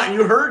you want.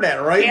 You heard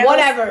that, right?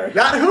 Whatever.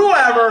 Not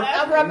whoever.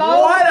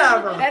 remote.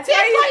 Whatever. That's Tim's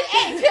why like,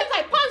 hey, Tim's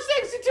like, punch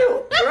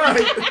 62.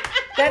 Right.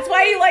 That's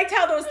why you liked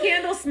how those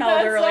candles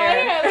smelled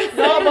earlier.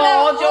 No, but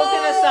all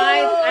joking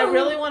aside, I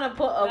really want to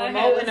put a I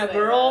remote had in to a say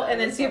girl that. and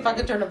then see if I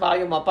can turn the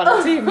volume up on the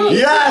TV.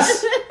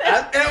 Yes.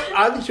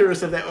 I'd be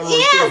curious if that would work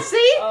Yeah, too.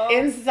 see?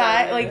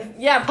 Inside, like,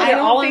 Yeah, put I it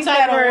don't all think inside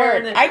that'll her. work.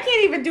 And then, I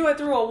can't even do it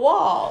through a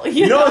wall.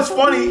 You know what's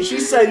funny? She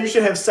said you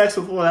should have sex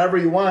with whatever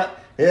you want.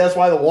 Yeah, that's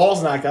why the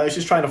wall's not out.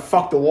 She's trying to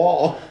fuck the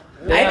wall.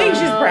 I think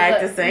she's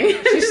practicing.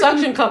 she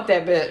suction cupped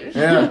that bitch.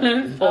 Yeah.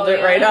 Pulled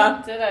it right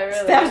up. Did I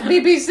really? That's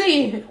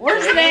BBC.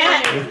 Where's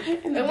that?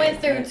 It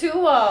went through 2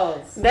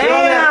 walls. See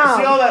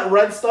all that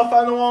red stuff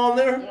on the wall in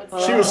there?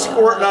 She was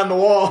squirting on the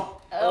wall.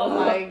 Oh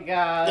my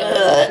god.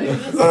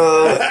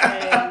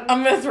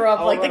 I'm gonna throw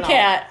up like the no.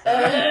 cat.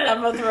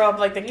 I'm gonna throw up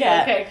like the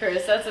cat. Okay,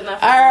 Chris, that's enough.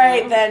 All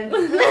right then,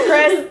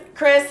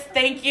 Chris,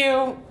 thank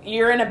you.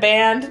 You're in a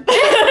band. No,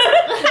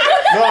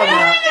 I'm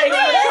not.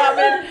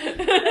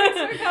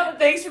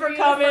 Thanks for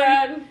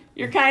coming.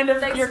 You're kind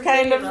of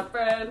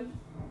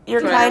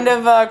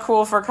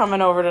cool for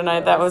coming over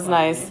tonight. That was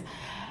nice.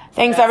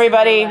 Thanks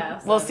everybody.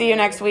 We'll see you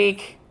next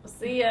week.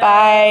 See ya.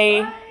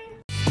 Bye.